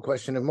this whole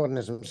question of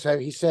modernism. So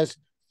he says,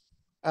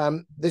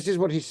 this is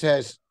what he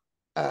says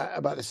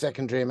about the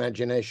secondary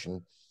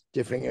imagination,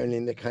 differing only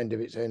in the kind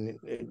of its own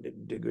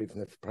degree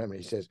from the primary.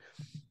 He says,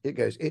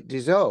 it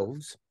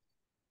dissolves,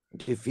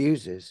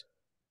 diffuses,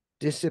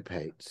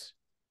 dissipates,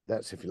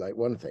 that's, if you like,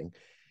 one thing,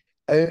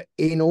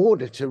 in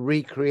order to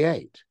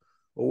recreate,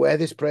 or where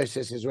this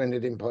process is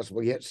rendered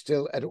impossible, yet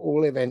still at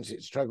all events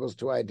it struggles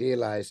to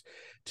idealize,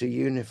 to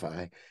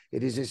unify.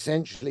 It is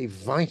essentially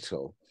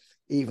vital,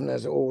 even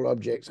as all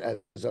objects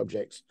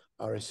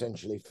are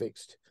essentially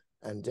fixed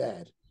and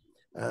dead.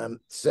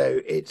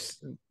 So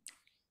it's,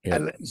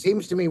 and it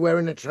seems to me we're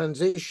in a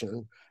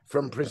transition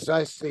from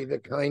precisely the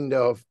kind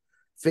of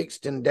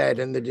fixed and dead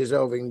and the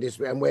dissolving,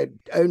 and we're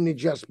only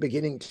just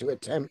beginning to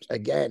attempt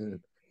again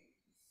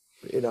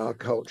in our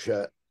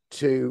culture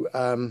to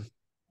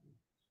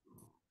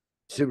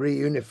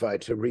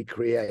reunify, to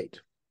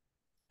recreate.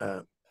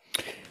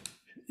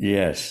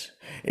 Yes,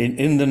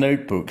 in the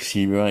notebooks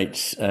he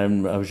writes, I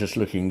was just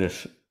looking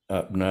this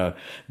up now,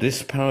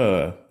 this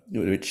power,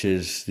 which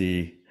is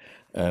the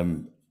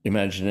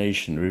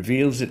imagination,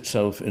 reveals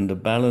itself in the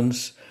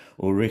balance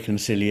or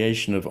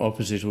reconciliation of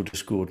opposite or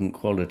discordant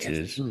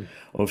qualities,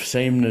 of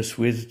sameness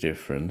with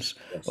difference,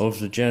 of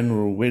the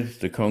general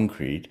with the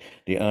concrete,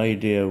 the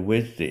idea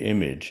with the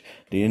image,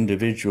 the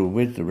individual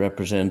with the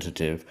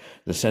representative,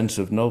 the sense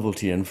of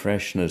novelty and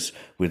freshness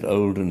with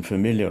old and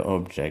familiar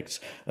objects,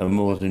 a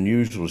more than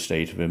usual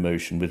state of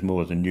emotion with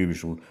more than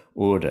usual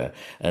order.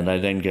 And I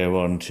then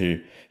go on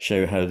to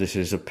show how this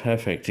is a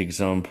perfect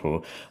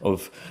example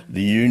of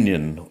the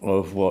union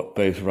of what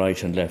both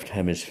right and left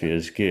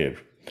hemispheres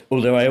give.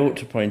 Although I ought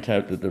to point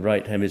out that the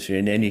right hemisphere,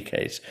 in any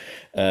case,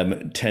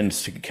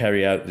 tends to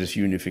carry out this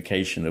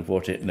unification of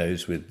what it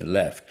knows with the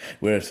left,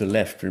 whereas the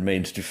left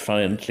remains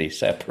defiantly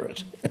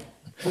separate.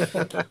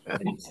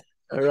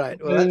 All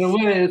right. Well, in a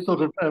way,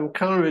 sort of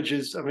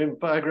Coleridge's,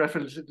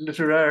 Biographia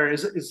Literaria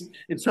is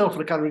itself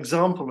a kind of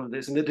example of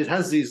this, and it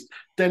has these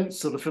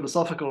dense sort of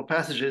philosophical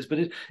passages, but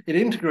it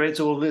integrates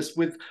all this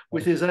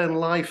with his own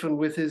life and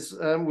with his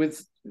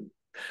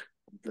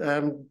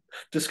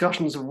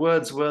discussions of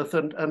Wordsworth,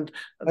 and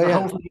the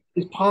whole thing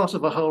is part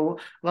of a whole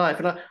life.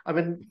 And I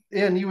mean,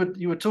 Iain,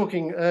 you were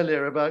talking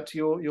earlier about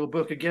your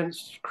book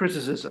Against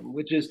Criticism,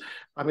 which is,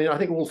 I mean, I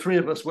think all three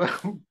of us were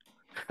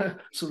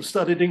sort of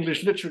studied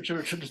English literature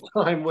at a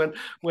time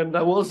when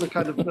there was a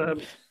kind of a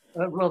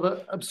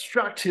rather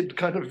abstracted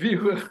kind of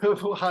view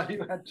of how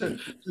you had to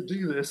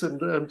do this, and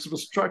sort of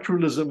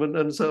structuralism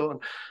and so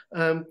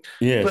on.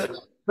 Yes.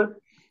 But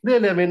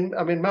really, I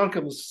mean,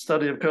 Malcolm's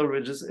study of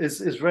Coleridge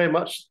is very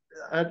much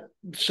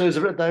shows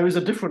that there is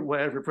a different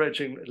way of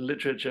approaching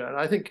literature, and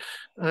I think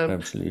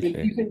Absolutely.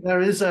 do you think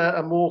there is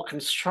a more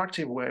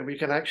constructive way we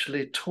can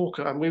actually talk?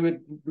 And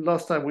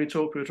last time we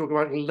talked, we were talking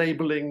about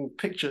labeling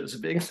pictures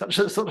being such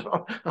a sort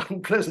of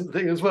unpleasant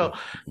thing as well.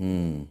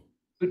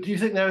 But do you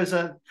think there is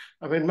I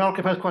mean,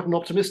 Malcolm has quite an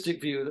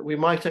optimistic view that we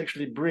might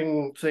actually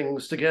bring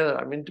things together.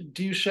 I mean,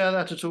 do you share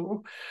that at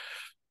all?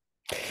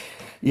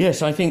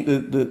 Yes, I think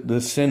that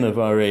the sin of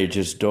our age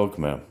is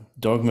dogma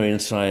in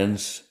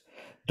science,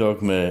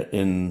 dogma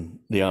in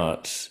the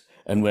arts.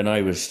 And when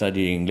I was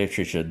studying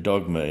literature,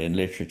 dogma in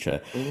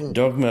literature,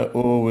 dogma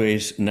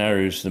always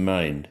narrows the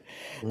mind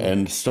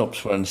and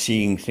stops one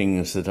seeing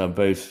things that are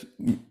both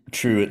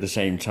true at the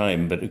same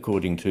time, but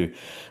according to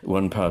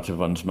one part of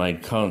one's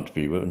mind can't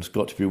be. One's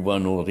got to be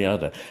one or the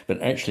other.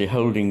 But actually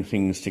holding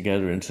things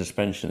together in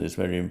suspension is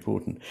very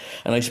important.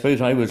 And I suppose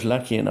I was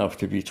lucky enough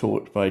to be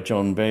taught by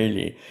John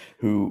Bailey,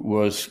 who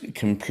was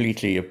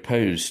completely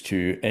opposed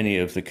to any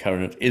of the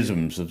current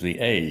isms of the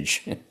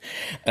age.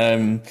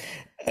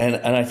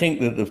 And I think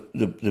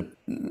that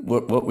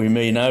what we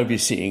may now be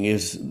seeing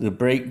is the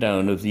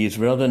breakdown of these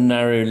rather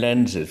narrow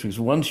lenses, because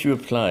once you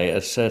apply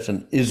a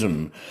certain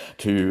ism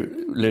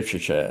to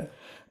literature,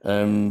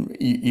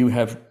 you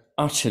have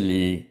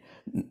utterly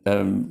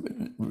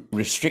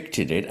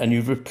restricted it, and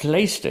you've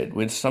replaced it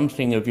with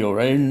something of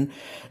your own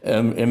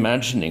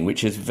imagining,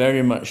 which is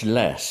very much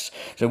less.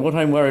 So what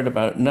I'm worried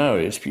about now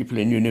is people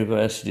in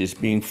universities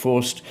being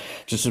forced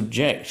to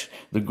subject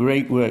the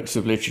great works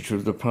of literature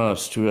of the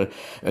past to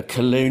a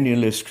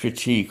colonialist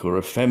critique or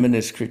a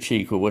feminist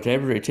critique or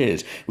whatever it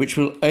is, which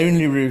will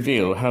only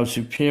reveal how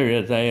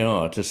superior they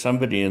are to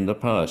somebody in the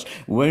past,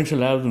 won't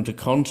allow them to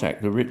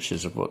contact the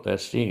riches of what they're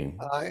seeing.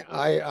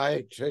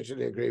 I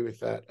totally agree with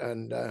that.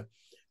 And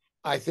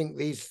I think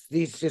these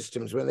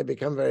systems, when they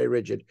become very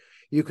rigid,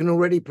 you can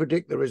already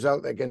predict the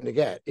result they're going to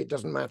get. It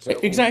doesn't matter.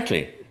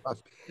 Exactly.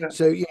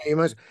 So you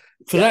must.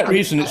 For that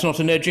reason, it's not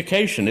an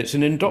education; it's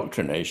an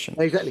indoctrination.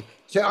 Exactly.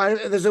 So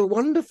there's a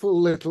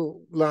wonderful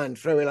little line,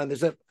 throwaway line.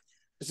 There's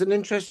an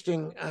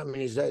interesting. I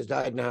mean, he's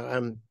died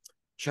now.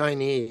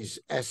 Chinese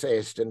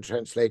essayist and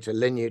translator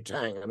Lin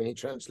Yutang. I mean, he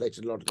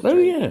translated a lot of the. Oh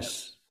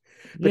yes.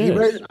 But he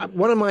wrote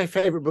one of my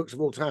favorite books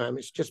of all time.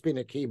 It's just been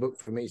a key book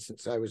for me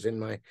since I was in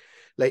my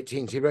late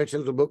teens. He wrote a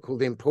little book called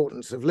The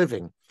Importance of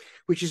Living,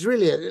 which is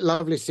really a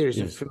lovely series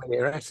of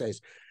familiar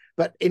essays.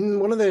 But in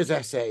one of those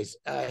essays,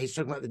 he's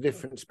talking about the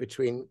difference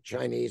between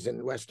Chinese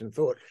and Western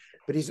thought.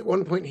 But at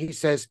one point he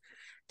says,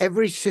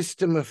 every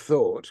system of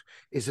thought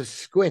is a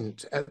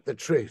squint at the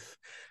truth.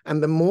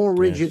 And the more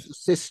rigid the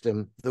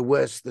system, the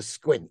worse the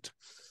squint.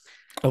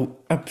 Oh,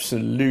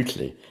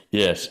 absolutely.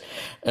 Yes.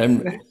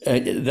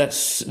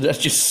 That's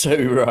just so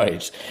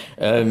right.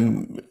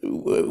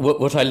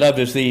 What I love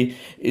is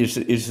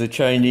the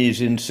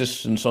Chinese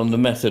insistence on the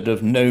method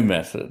of no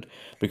method,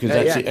 because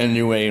that's the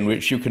only way in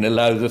which you can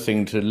allow the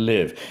thing to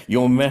live.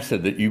 Your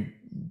method that you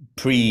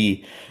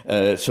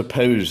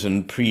suppose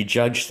and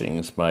prejudge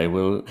things by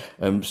will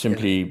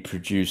simply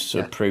produce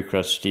a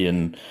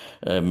Procrustean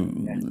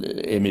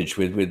image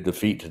with the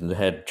feet and the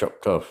head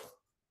chopped off.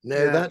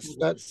 No,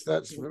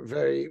 that's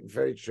very,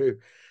 very true.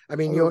 I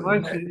mean,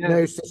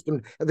 no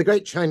system. The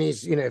great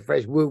Chinese,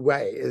 phrase "wu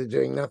wei" is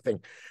doing nothing.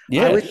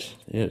 Yes,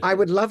 I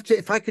would love to,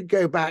 if I could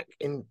go back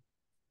in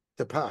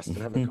the past and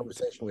have a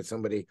conversation with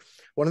somebody.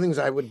 One of the things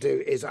I would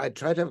do is I'd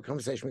try to have a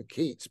conversation with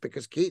Keats,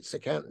 because Keats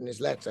account in his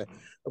letter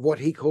of what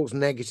he calls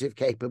negative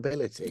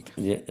capability,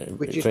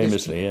 which is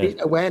famously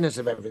awareness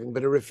of everything,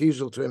 but a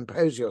refusal to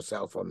impose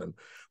yourself on them,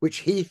 which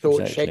he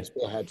thought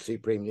Shakespeare had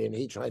supremely, and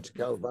he tried to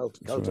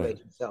cultivate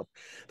himself.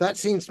 That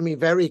seems to me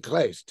very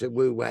close to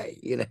Wu Wei,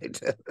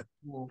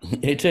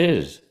 It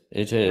is.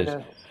 It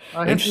is.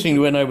 Interestingly,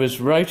 when I was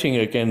writing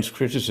against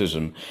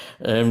criticism,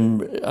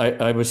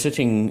 I was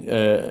sitting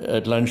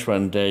at lunch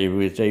one day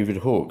with David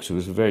Hawkes, who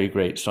was a very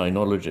great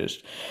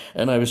sinologist,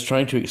 and I was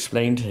trying to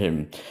explain to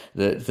him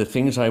that the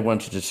things I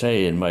wanted to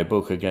say in my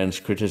book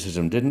against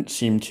criticism didn't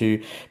seem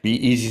to be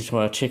easy to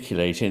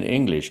articulate in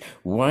English.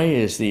 Why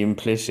is the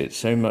implicit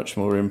so much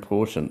more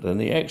important than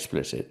the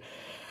explicit?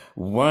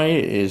 Why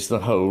is the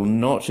whole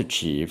not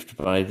achieved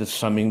by the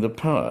summing the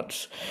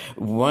parts?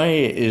 Why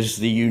is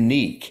the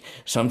unique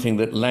something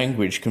that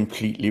language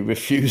completely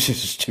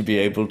refuses to be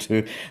able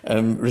to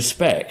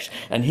respect?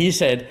 And he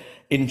said,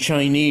 in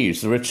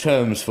Chinese, there are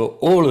terms for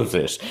all of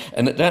this.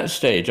 And at that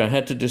stage, I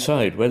had to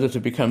decide whether to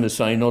become a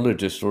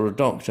sinologist or a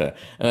doctor.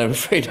 And I'm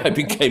afraid I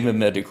became a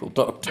medical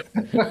doctor.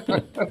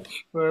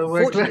 Well,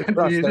 fortunately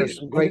for us, there are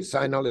some great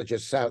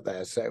sinologists out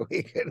there, so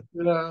we can.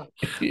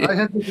 I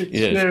had this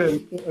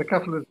experience a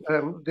couple of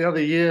the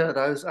other year.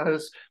 I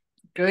was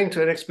going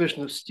to an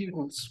exhibition of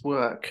students'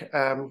 work,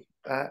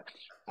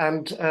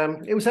 And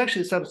it was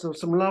actually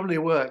some lovely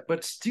work,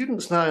 but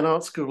students now in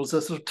art schools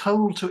are sort of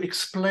told to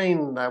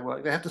explain their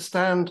work. They have to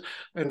stand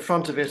in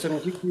front of it and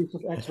give you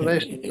sort of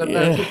explanations. And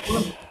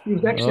he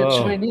was actually a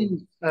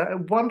Chinese, a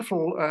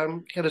wonderful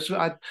and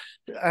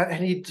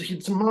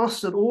he'd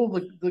mastered all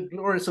the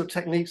glorious sort of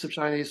techniques of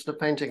Chinese sort of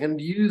painting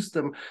and used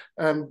them,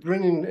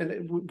 bringing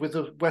in, with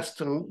the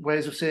Western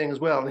ways of seeing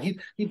as well. And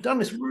he'd done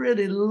this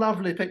really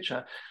lovely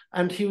picture,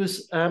 and he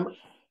was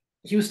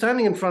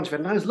standing in front of it,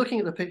 and I was looking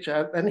at the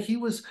picture, and he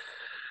was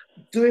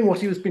doing what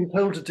he was being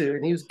told to do,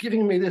 and he was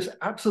giving me this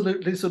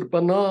absolutely sort of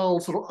banal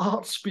sort of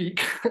art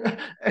speak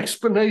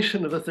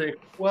explanation of the thing,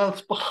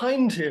 whilst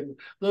behind him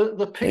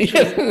the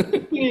picture was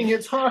singing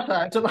its heart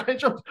out, and I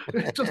just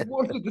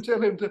wanted to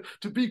tell him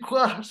to be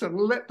quiet and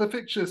let the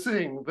picture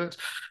sing, but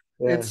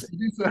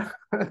the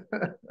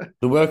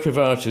work of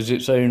art is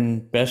its own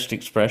best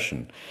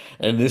expression,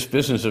 and this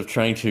business of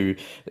trying to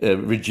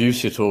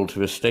reduce it all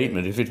to a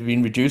statement, if it had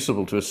been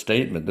reducible to a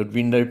statement, there'd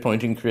be no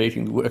point in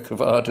creating the work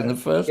of art in the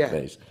first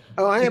place.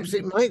 Oh, I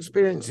absolutely. My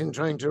experience in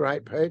trying to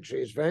write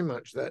poetry is very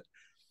much that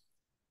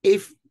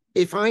if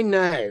I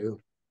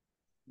know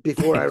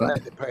before I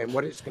write the poem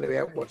what it's going to be,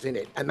 what's in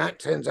it, and that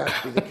turns out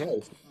to be the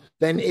case,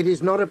 then it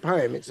is not a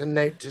poem; it's a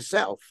note to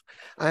self.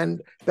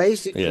 And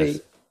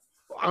basically,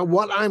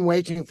 what I'm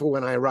waiting for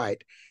when I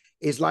write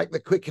is like the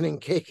quickening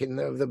kick in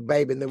the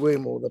babe in the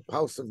womb, or the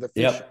pulse of the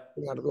fish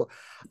out of the water.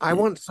 I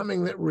want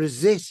something that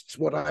resists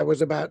what I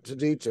was about to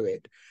do to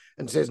it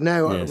and says,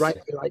 no, write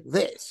me like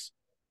this.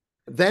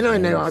 Then I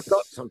know I've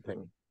got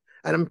something.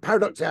 And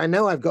paradoxically, I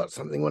know I've got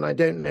something when I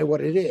don't know what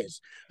it is.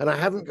 And I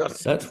haven't got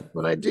something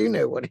when I do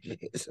know what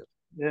it is.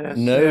 Yes,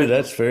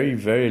 that's very,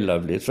 very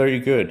lovely. It's very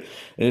good.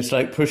 And it's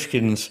like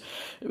Pushkin's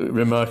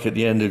remark at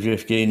the end of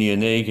Yevgeny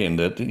Onegin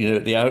that,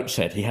 at the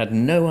outset, he had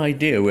no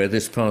idea where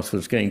this path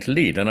was going to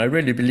lead. And I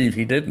really believe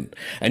he didn't.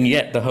 And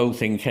yet the whole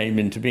thing came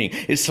into being.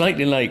 It's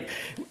slightly like,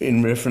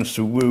 in reference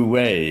to Wu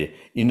Wei,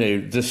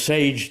 the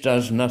sage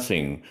does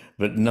nothing,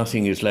 but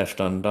nothing is left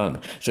undone.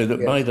 So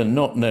that by the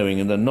not knowing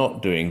and the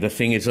not doing, the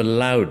thing is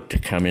allowed to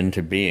come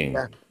into being.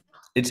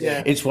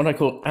 Yeah. It's what I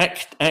call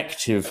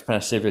active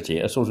passivity,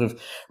 a sort of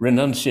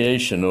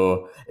renunciation,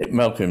 or,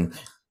 Malcolm,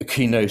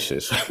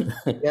 kenosis.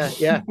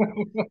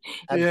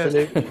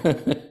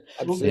 Absolutely.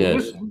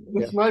 Absolutely.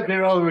 This might be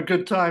rather a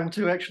good time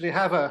to actually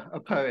have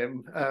a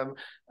poem. And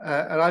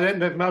I don't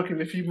know,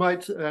 Malcolm, if you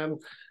might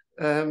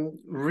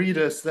read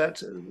us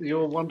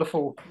your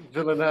wonderful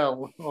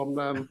villanelle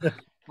on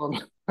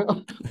I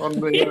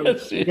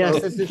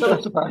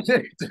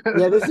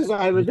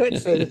regret to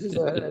say this is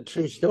a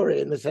true story,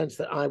 in the sense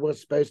that I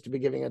was supposed to be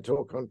giving a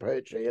talk on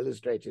poetry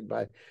illustrated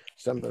by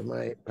some of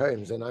my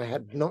poems, and I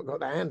had not got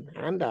the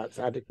handouts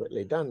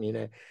adequately done,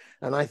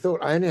 and I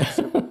thought I only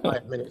had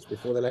 5 minutes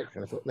before the lecture,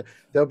 and I thought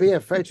there'll be a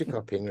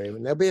photocopying room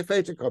and there'll be a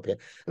photocopier.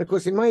 And of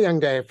course, in my young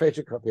day, a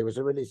photocopier was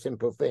a really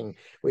simple thing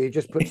where you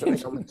just put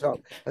something on the top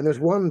and there was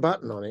one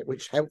button on it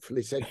which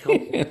helpfully said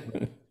copy.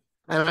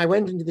 And I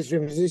went into this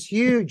room. There's this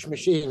huge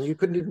machine. You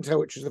couldn't even tell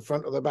which was the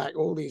front or the back,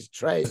 all these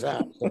trays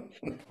out. So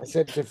I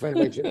said to a friend,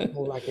 it's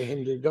more like a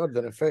Hindu god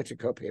than a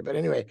photocopier. But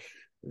anyway,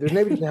 there was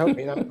nobody to help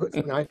me.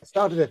 And I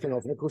started the thing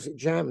off, and of course it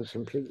jammed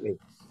completely,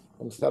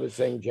 and started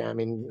saying jam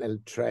in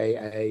tray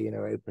A,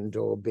 open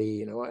door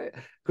B, I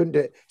couldn't do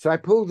it. So I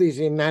pulled these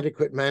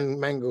inadequate,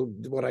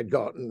 mangled what I'd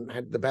got, and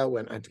the bell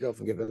went. I had to go off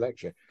and give a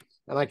lecture.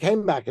 And I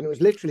came back, and it was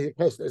literally the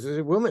case. There's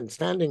a woman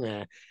standing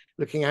there,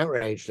 looking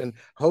outraged and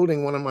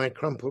holding one of my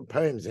crumpled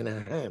poems in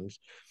her hands.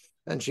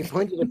 And she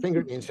pointed a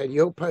finger at me and said,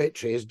 "Your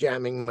poetry is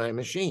jamming my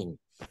machine."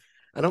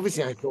 And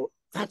obviously I thought,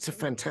 that's a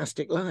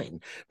fantastic line.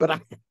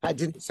 But I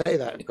didn't say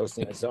that, of course,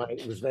 so I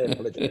was very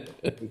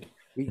apologetic.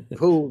 We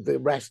pulled the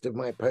rest of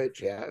my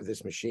poetry out of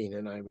this machine,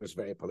 and I was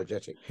very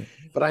apologetic.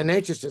 But I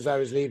noticed as I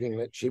was leaving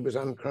that she was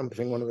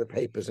uncrumpling one of the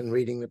papers and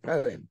reading the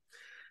poem.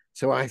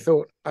 So I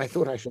thought I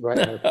should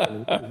write her a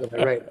poem.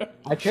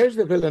 I chose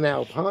the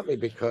villanelle partly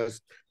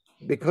because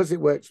it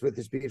works with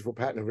this beautiful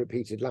pattern of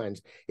repeated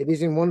lines. It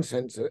is in one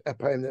sense a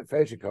poem that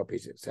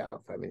photocopies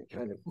itself. I mean, it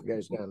kind of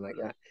goes down like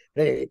that.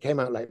 But anyway, it came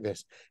out like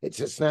this. It's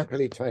a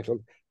snappily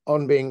titled,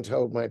 "On Being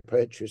Told My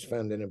Poetry is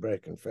Found in a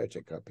Broken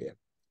Photocopier."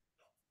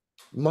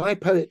 My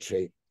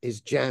poetry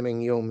is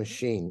jamming your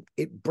machine.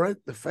 It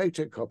broke the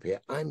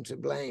photocopier. I'm to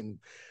blame.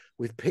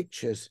 With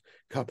pictures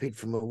copied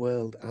from a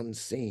world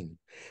unseen.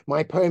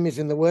 My poem is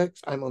in the works,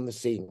 I'm on the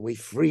scene. We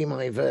free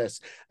my verse,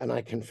 and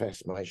I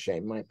confess my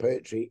shame. My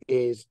poetry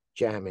is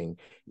jamming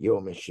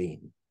your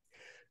machine.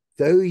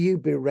 Though you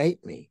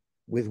berate me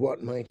with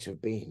what might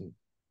have been,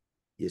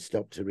 you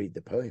stop to read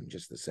the poem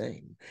just the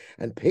same.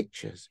 And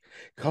pictures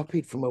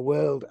copied from a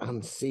world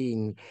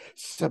unseen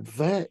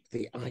subvert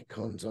the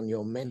icons on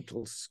your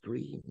mental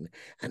screen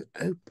and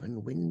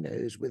open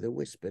windows with a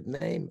whispered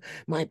name.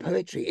 My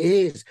poetry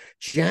is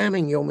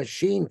jamming your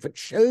machine, for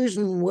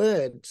chosen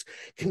words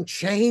can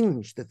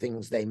change the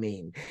things they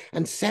mean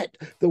and set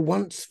the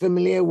once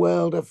familiar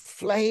world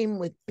aflame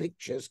with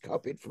pictures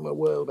copied from a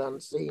world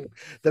unseen.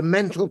 The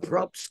mental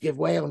props give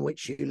way on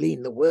which you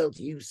lean. The world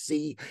you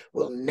see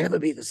will never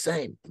be the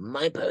same. time.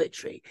 My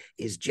poetry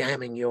is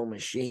jamming your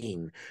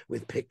machine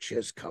with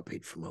pictures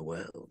copied from a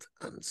world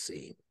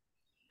unseen.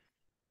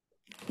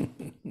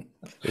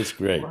 It's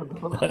great.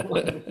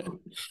 Wonderful.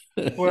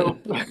 Well,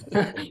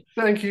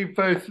 thank you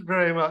both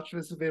very much.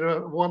 This has been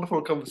a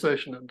wonderful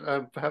conversation,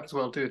 and perhaps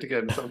we'll do it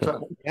again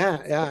sometime.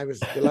 Yeah, I was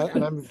delighted,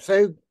 and I'm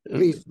so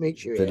pleased to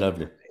meet you, It's Iain,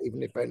 lovely.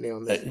 even if only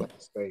on this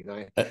last very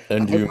night.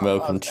 And you,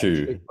 Malcolm,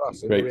 too.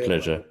 Great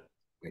pleasure.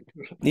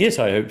 Yes,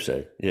 I hope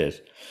so.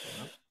 Yes.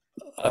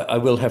 I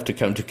will have to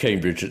come to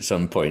Cambridge at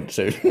some point.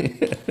 So,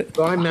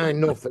 well, I'm now in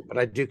Norfolk, but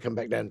I do come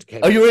back down to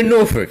Cambridge. Oh, you're in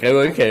Norfolk. Oh,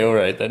 okay, all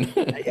right then.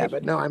 Yeah,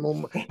 but no,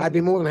 I'd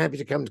be more than happy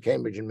to come to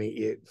Cambridge and meet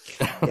you.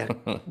 Yeah.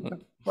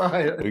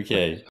 Bye. Okay.